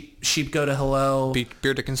DM, Sheep Go to Hello.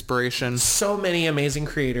 Beardick Inspiration. So many amazing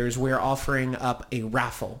creators. We're offering up a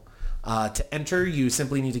raffle. To enter, you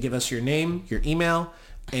simply need to give us your name, your email,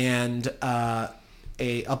 and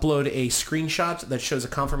upload a screenshot that shows a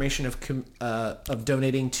confirmation of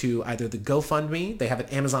donating to either the GoFundMe. They have an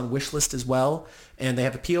Amazon wish list as well, and they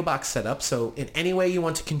have a P.O. box set up. So in any way you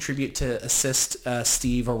want to contribute to assist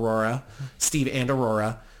Steve and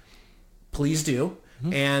Aurora, please do.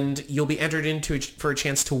 And you'll be entered into for a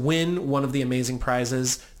chance to win one of the amazing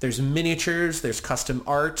prizes. There's miniatures, there's custom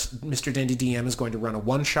art. Mr. Dandy DM is going to run a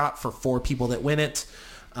one-shot for 4 people that win it.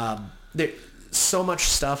 There's so much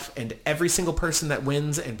stuff, and every single person that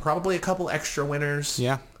wins, and probably a couple extra winners,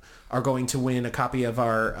 are going to win a copy of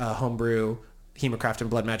our homebrew Hemocraft and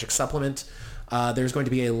Blood Magic supplement. There's going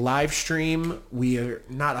to be a live stream. We are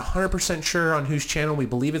not 100% sure on whose channel. We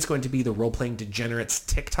believe it's going to be the Role Playing Degenerates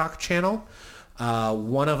TikTok channel.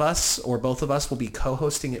 One of us or both of us will be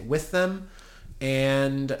co-hosting it with them,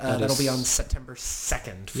 and that'll be on September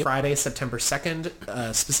 2nd, Friday, September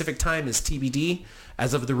 2nd. Specific time is TBD.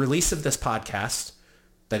 As of the release of this podcast,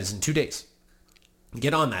 that is in 2 days.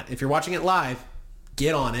 Get on that. If you're watching it live,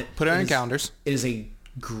 get on it. Put it on your calendars. It is a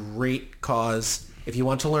great cause. If you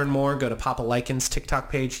want to learn more, go to Papa Lycan's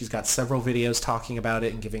TikTok page. He's got several videos talking about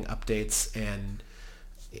it and giving updates, and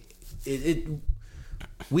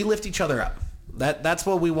we lift each other up. That's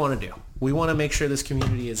what we want to do. We want to make sure this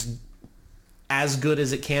community is as good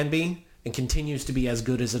as it can be and continues to be as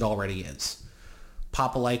good as it already is.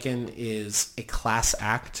 Papa Lycan is a class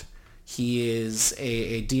act. He is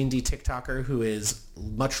a D&D TikToker who is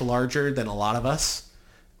much larger than a lot of us,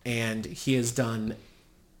 and he has done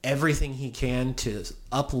everything he can to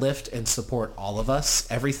uplift and support all of us.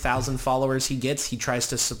 Every 1,000 followers he gets, he tries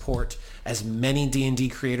to support as many D&D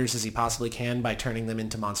creators as he possibly can by turning them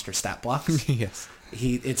into monster stat blocks. Yes.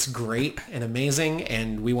 It's great and amazing,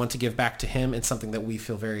 and we want to give back to him. It's something that we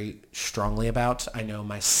feel very strongly about. I know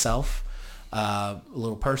myself, a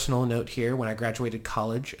little personal note here, when I graduated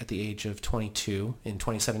college at the age of 22 in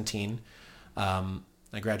 2017, I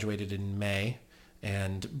graduated in May,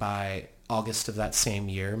 and by August of that same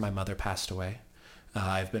year, my mother passed away.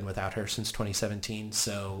 I've been without her since 2017,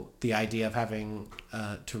 so the idea of having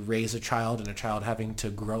to raise a child and a child having to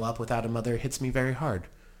grow up without a mother hits me very hard.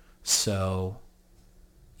 So,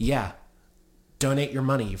 yeah, donate your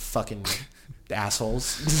money, you fucking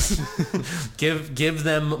assholes. Give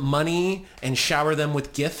them money and shower them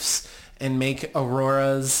with gifts and make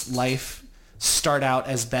Aurora's life start out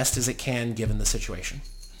as best as it can given the situation.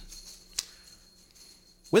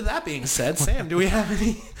 With that being said, Sam, do we have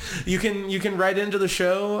any? You can write into the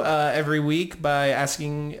show every week by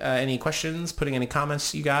asking any questions, putting any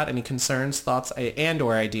comments you got, any concerns, thoughts, and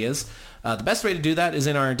or ideas. The best way to do that is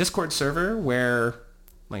in our Discord server, where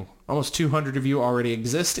like almost 200 of you already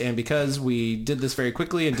exist, and because we did this very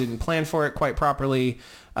quickly and didn't plan for it quite properly,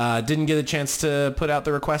 didn't get a chance to put out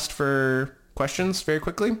the request for questions very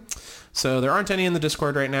quickly. So there aren't any in the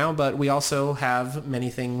Discord right now, but we also have many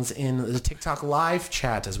things in the TikTok live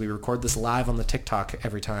chat as we record this live on the TikTok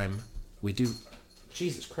every time we do.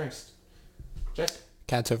 Jesus Christ. Jack?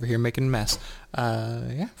 Cat's over here making a mess.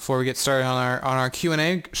 Before we get started on our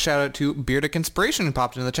Q&A, shout out to Beardick Inspiration, who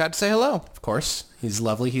popped into the chat to say hello. Of course. He's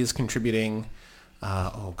lovely. He's contributing.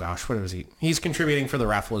 What was he? He's contributing for the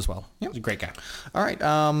raffle as well. Yep. He's a great guy. All right.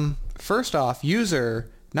 First off, user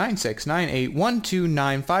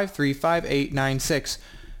 96981295358896.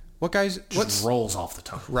 What guys? Just rolls off the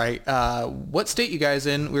tongue. Right. What state you guys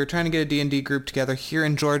in? We were trying to get a D&D group together here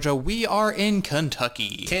in Georgia. We are in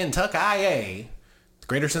Kentucky. Kentucky,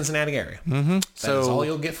 Greater Cincinnati area. Mm-hmm. That's all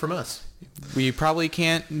you'll get from us. We probably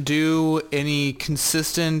can't do any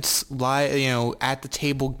consistent at the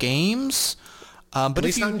table games. But at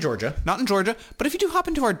least not in Georgia. Not in Georgia. But if you do hop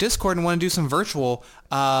into our Discord and want to do some virtual,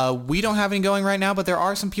 we don't have any going right now, but there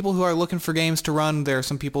are some people who are looking for games to run. There are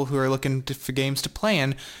some people who are looking for games to play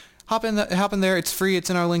in. Hop in there. It's free. It's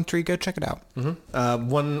in our link tree. Go check it out. Mm-hmm.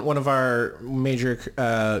 One of our major...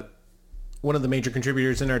 one of the major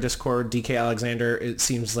contributors in our Discord, DK Alexander, it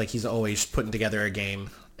seems like he's always putting together a game,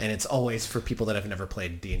 and it's always for people that have never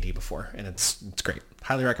played D&D before, and it's great.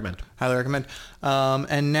 Highly recommend.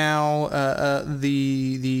 And now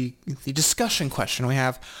the discussion question we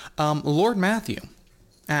have. Lord Matthew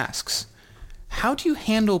asks, how do you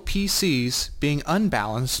handle PCs being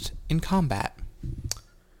unbalanced in combat?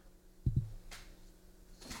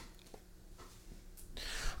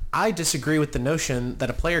 I disagree with the notion that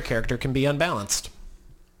a player character can be unbalanced.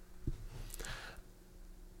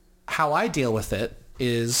 How I deal with it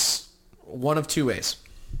is one of two ways.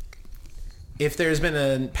 If there's been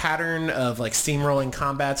a pattern of like steamrolling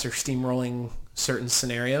combats or steamrolling certain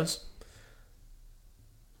scenarios,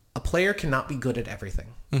 a player cannot be good at everything.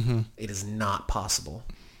 It is not possible.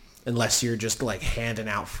 Unless you're just like handing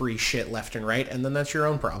out free shit left and right, and then that's your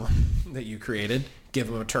own problem that you created. Give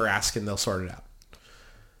them a Tarask and they'll sort it out.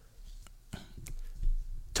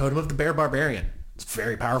 Totem of the Bear Barbarian. It's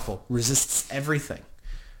very powerful. Resists everything.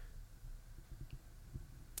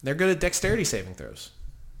 They're good at dexterity saving throws.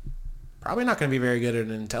 Probably not going to be very good at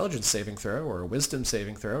an intelligence saving throw or a wisdom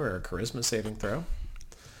saving throw or a charisma saving throw.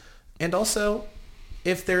 And also,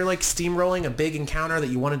 if they're like steamrolling a big encounter that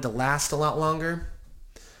you wanted to last a lot longer,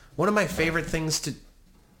 one of my favorite things to...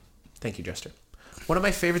 Thank you, Jester. One of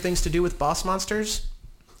my favorite things to do with boss monsters,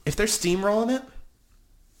 if they're steamrolling it,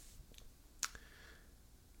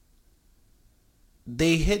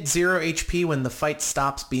 they hit 0 HP when the fight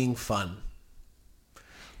stops being fun.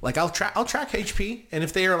 Like I'll track HP, and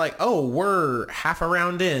if they are like, oh, we're half a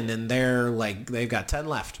round in, and they're like, they've got 10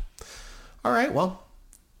 left. All right, well,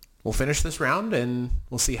 we'll finish this round, and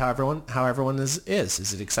we'll see how everyone is.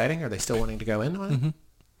 Is it exciting? Are they still wanting to go in on it?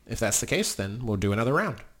 If that's the case, then we'll do another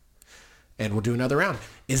round. And we'll do another round.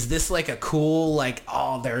 Is this like a cool, like,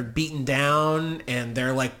 oh, they're beaten down, and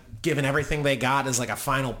they're like giving everything they got as like a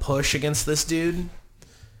final push against this dude?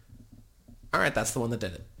 All right, that's the one that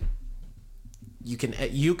did it.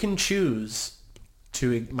 You can choose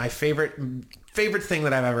to... My favorite thing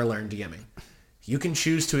that I've ever learned DMing. You can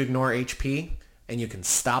choose to ignore HP, and you can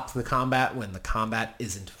stop the combat when the combat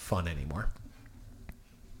isn't fun anymore.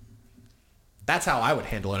 That's how I would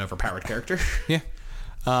handle an overpowered character. Yeah.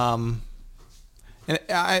 In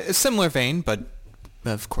a similar vein, but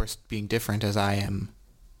of course being different as I am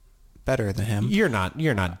better than him. You're not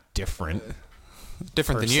different.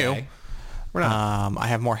 Different than you. We're not. I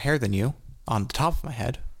have more hair than you on the top of my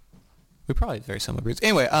head. We probably have very similar breeds.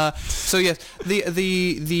 Anyway, so yes,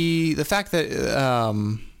 the fact that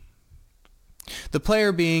the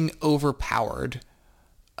player being overpowered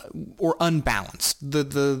or unbalanced,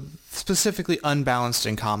 the specifically unbalanced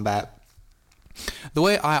in combat. The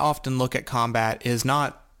way I often look at combat is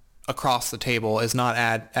not across the table, is not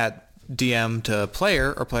at DM to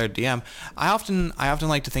player or player to DM. I often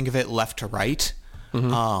like to think of it left to right.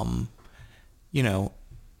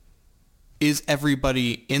 Is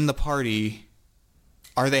everybody in the party,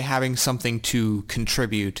 are they having something to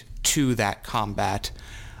contribute to that combat?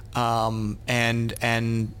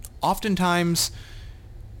 And oftentimes,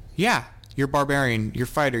 yeah, your barbarian, your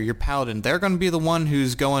fighter, your paladin, they're going to be the one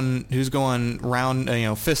who's going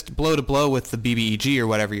round, fist blow to blow with the BBEG or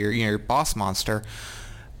whatever, your boss monster.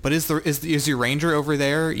 But is your ranger over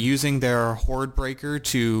there using their horde breaker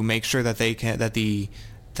to make sure that they can that the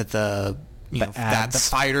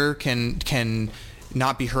fighter can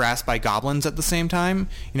not be harassed by goblins at the same time?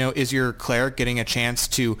 Is your cleric getting a chance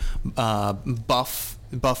to buff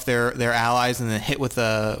their allies and then hit with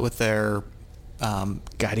their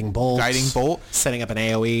guiding bolt, setting up an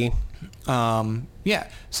AoE. Yeah.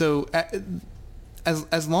 So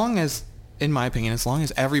as long as, in my opinion, as long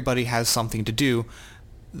as everybody has something to do,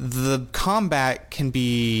 the combat can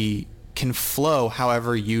flow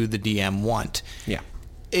however you, the DM, want. Yeah.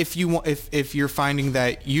 If you're finding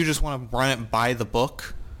that you just want to run it by the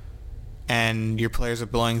book, and your players are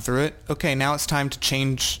blowing through it, okay, now it's time to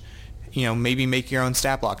change. Maybe make your own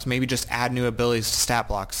stat blocks. Maybe just add new abilities to stat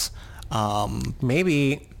blocks.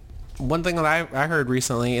 Maybe one thing that I heard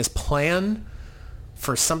recently is plan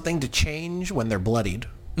for something to change when they're bloodied.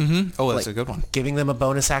 Oh, that's a good one. Giving them a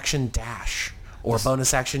bonus action dash or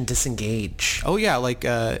bonus action disengage. Oh yeah,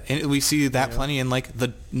 we see that plenty in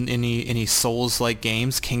any Souls-like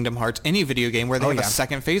games, Kingdom Hearts, any video game where they have a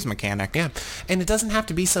second phase mechanic. Yeah, and it doesn't have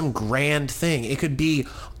to be some grand thing. It could be,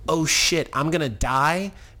 oh shit, I'm gonna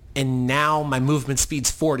die, and now my movement speed's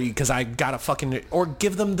 40 because I got a fucking... Or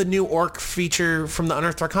give them the new orc feature from the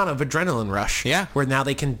Unearthed Arcana of Adrenaline Rush. Yeah. Where now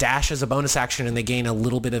they can dash as a bonus action and they gain a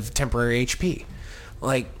little bit of temporary HP.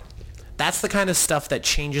 That's the kind of stuff that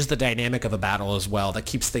changes the dynamic of a battle as well, that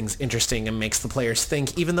keeps things interesting and makes the players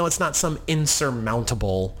think, even though it's not some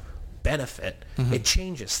insurmountable benefit, it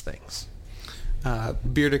changes things.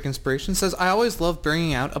 Beardic Inspiration says, I always love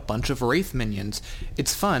bringing out a bunch of Wraith minions.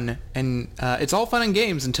 It's fun, and it's all fun and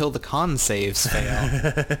games until the con saves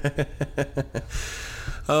fail.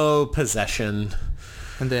 Oh, possession.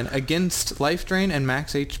 And then against life drain and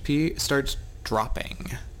max HP starts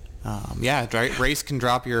dropping. Race can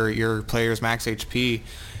drop your player's max HP,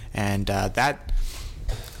 and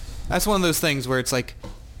that's one of those things where it's like,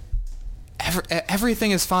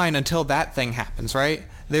 everything is fine until that thing happens, right?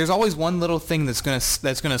 There's always one little thing that's gonna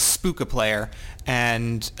spook a player,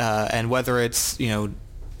 and whether it's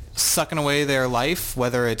sucking away their life,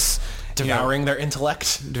 whether it's devouring their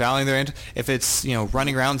intellect, if it's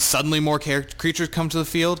running around, suddenly more creatures come to the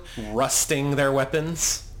field, rusting their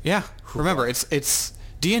weapons. Yeah, remember it's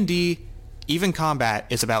D&D. Even combat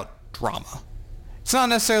is about drama. It's not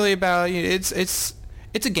necessarily about it's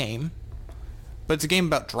a game, but it's a game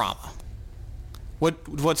about drama.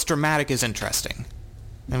 What's dramatic is interesting.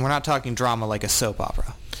 And we're not talking drama like a soap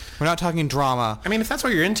opera. We're not talking drama. I mean, if that's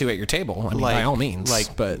what you're into at your table, by all means.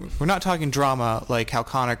 But we're not talking drama like how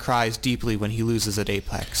Connor cries deeply when he loses at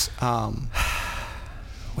Apex.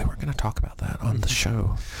 We were going to talk about that on the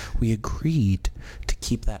show. We agreed to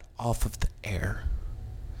keep that off of the air.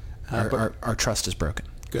 Our trust is broken.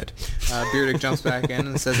 Good. Beardick jumps back in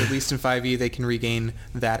and says, at least in 5e they can regain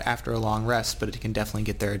that after a long rest, but it can definitely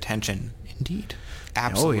get their attention. Indeed.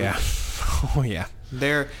 Absolutely. Oh yeah.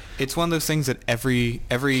 It's one of those things that every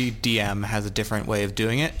DM has a different way of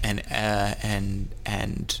doing it, and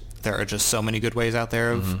there are just so many good ways out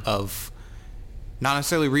there of not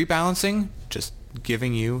necessarily rebalancing, just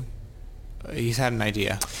giving you. He's had an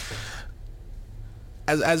idea.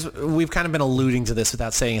 As we've kind of been alluding to this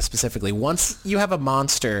without saying it specifically, once you have a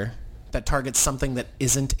monster that targets something that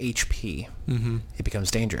isn't HP, it becomes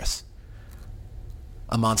dangerous.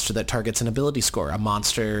 A monster that targets an ability score, a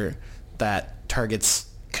monster that targets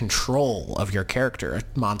control of your character, a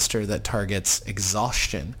monster that targets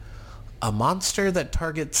exhaustion, a monster that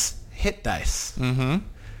targets hit dice.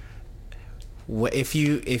 If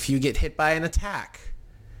you get hit by an attack,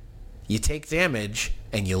 you take damage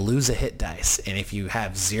and you lose a hit dice. And if you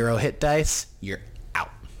have 0 hit dice, you're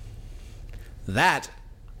out. That,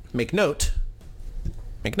 make note,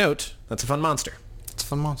 that's a fun monster. It's a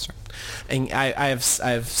fun monster. And I've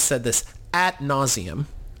said this ad nauseum.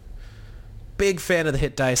 Big fan of the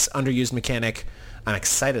hit dice, underused mechanic. I'm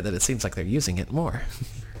excited that it seems like they're using it more.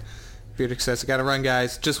 Beardick says, I gotta run,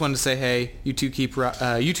 guys. Just wanted to say, hey, you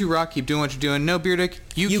two rock, keep doing what you're doing. No, Beardick,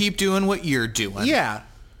 you keep doing what you're doing. Yeah.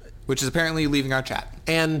 Which is apparently leaving our chat.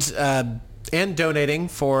 And donating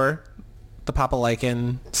for the Papa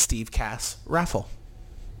Lycan Steve Cass raffle.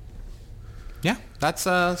 Yeah, that's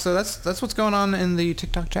what's going on in the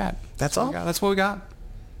TikTok chat. That's all. That's what we got.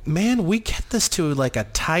 Man, we kept this to like a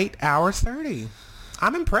tight hour 30.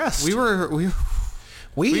 I'm impressed.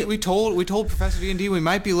 We told Professor D&D we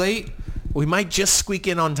might be late. We might just squeak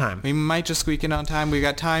in on time. We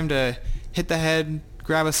got time to hit the head,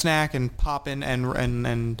 grab a snack, and pop in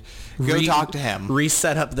and go talk to him.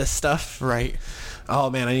 Reset up this stuff. Right. Oh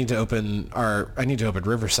man, I need to open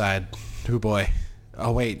Riverside. Oh boy.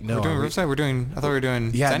 Oh wait, no. We're doing Riverside? I thought we were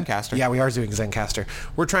doing Zencaster. Yeah, we are doing Zencaster.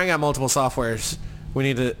 We're trying out multiple softwares. I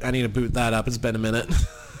need to boot that up. It's been a minute.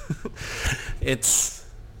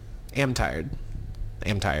 I'm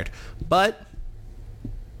tired. But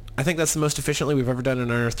I think that's the most efficiently we've ever done an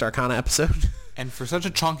Unearthed Arcana episode. And for such a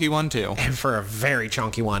chunky one, too. And for a very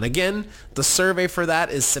chunky one. Again, the survey for that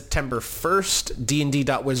is September 1st,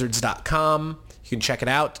 dnd.wizards.com. You can check it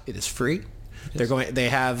out. It is free. They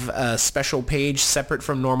have a special page separate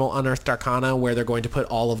from normal Unearthed Arcana where they're going to put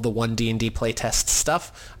all of the One Dnd playtest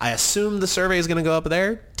stuff. I assume the survey is going to go up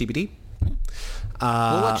there. TBD.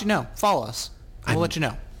 We'll let you know. Follow us. We'll let you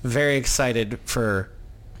know. Very excited for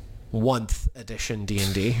 1th edition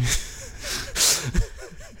D&D.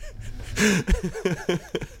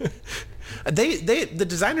 The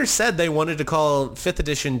designers said they wanted to call 5th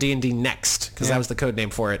edition D&D Next because that was the code name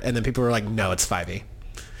for it, and then people were like, no, it's 5e.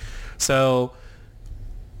 So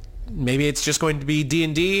maybe it's just going to be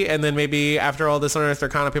D&D, and then maybe after all this Unearthed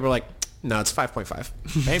Arcana, people are like, no, it's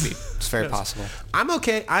 5.5. Maybe. It's very possible. I'm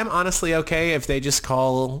okay. I'm honestly okay if they just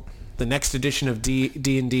call the next edition of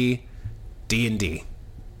D&D D&D.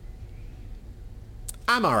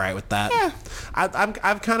 I'm all right with that. Yeah.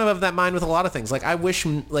 I'm kind of that mind with a lot of things. Like, I wish,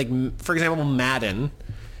 like, for example, Madden,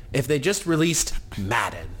 if they just released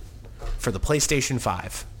Madden for the PlayStation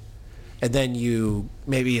 5, and then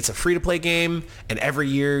maybe it's a free-to-play game, and every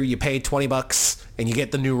year you pay $20 and you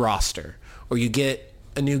get the new roster, or you get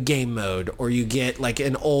a new game mode, or you get like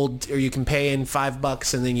or you can pay in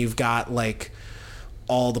 $5 and then you've got like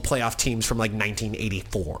all the playoff teams from like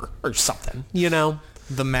 1984 or something,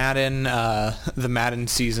 The Madden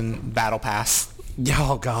season battle pass.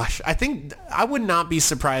 Oh gosh, I would not be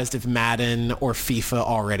surprised if Madden or FIFA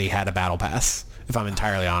already had a battle pass, if I'm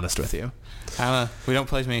entirely honest with you. I don't know. We don't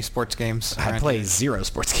play as many sports games. I play 0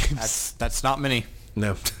 sports games. That's not many.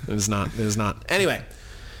 No, it is not. Anyway,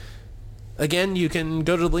 Again, you can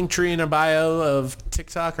go to the link tree in our bio of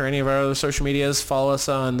TikTok or any of our other social medias. Follow us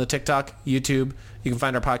on the TikTok, YouTube. You can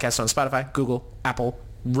find our podcast on Spotify, Google, Apple.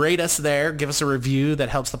 Rate us there. Give us a review. That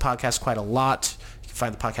helps the podcast quite a lot. You can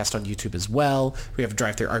find the podcast on YouTube as well. We have a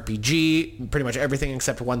Drive-Thru RPG. Pretty much everything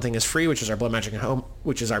except one thing is free, which is our Blood Magic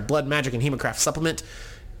and Blood Magic and Hemocraft supplement.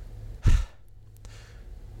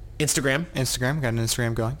 Instagram. Got an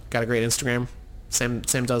Instagram going. Got a great Instagram. Sam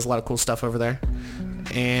does a lot of cool stuff over there.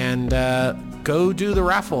 And go do the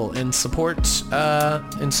raffle and support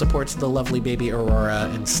the lovely baby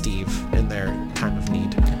Aurora and Steve in their time of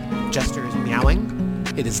need. Jester is meowing.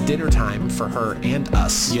 It is dinner time for her and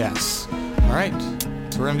us. Yes. All right.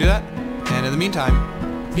 So we're going to do that. And in the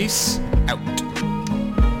meantime, peace out.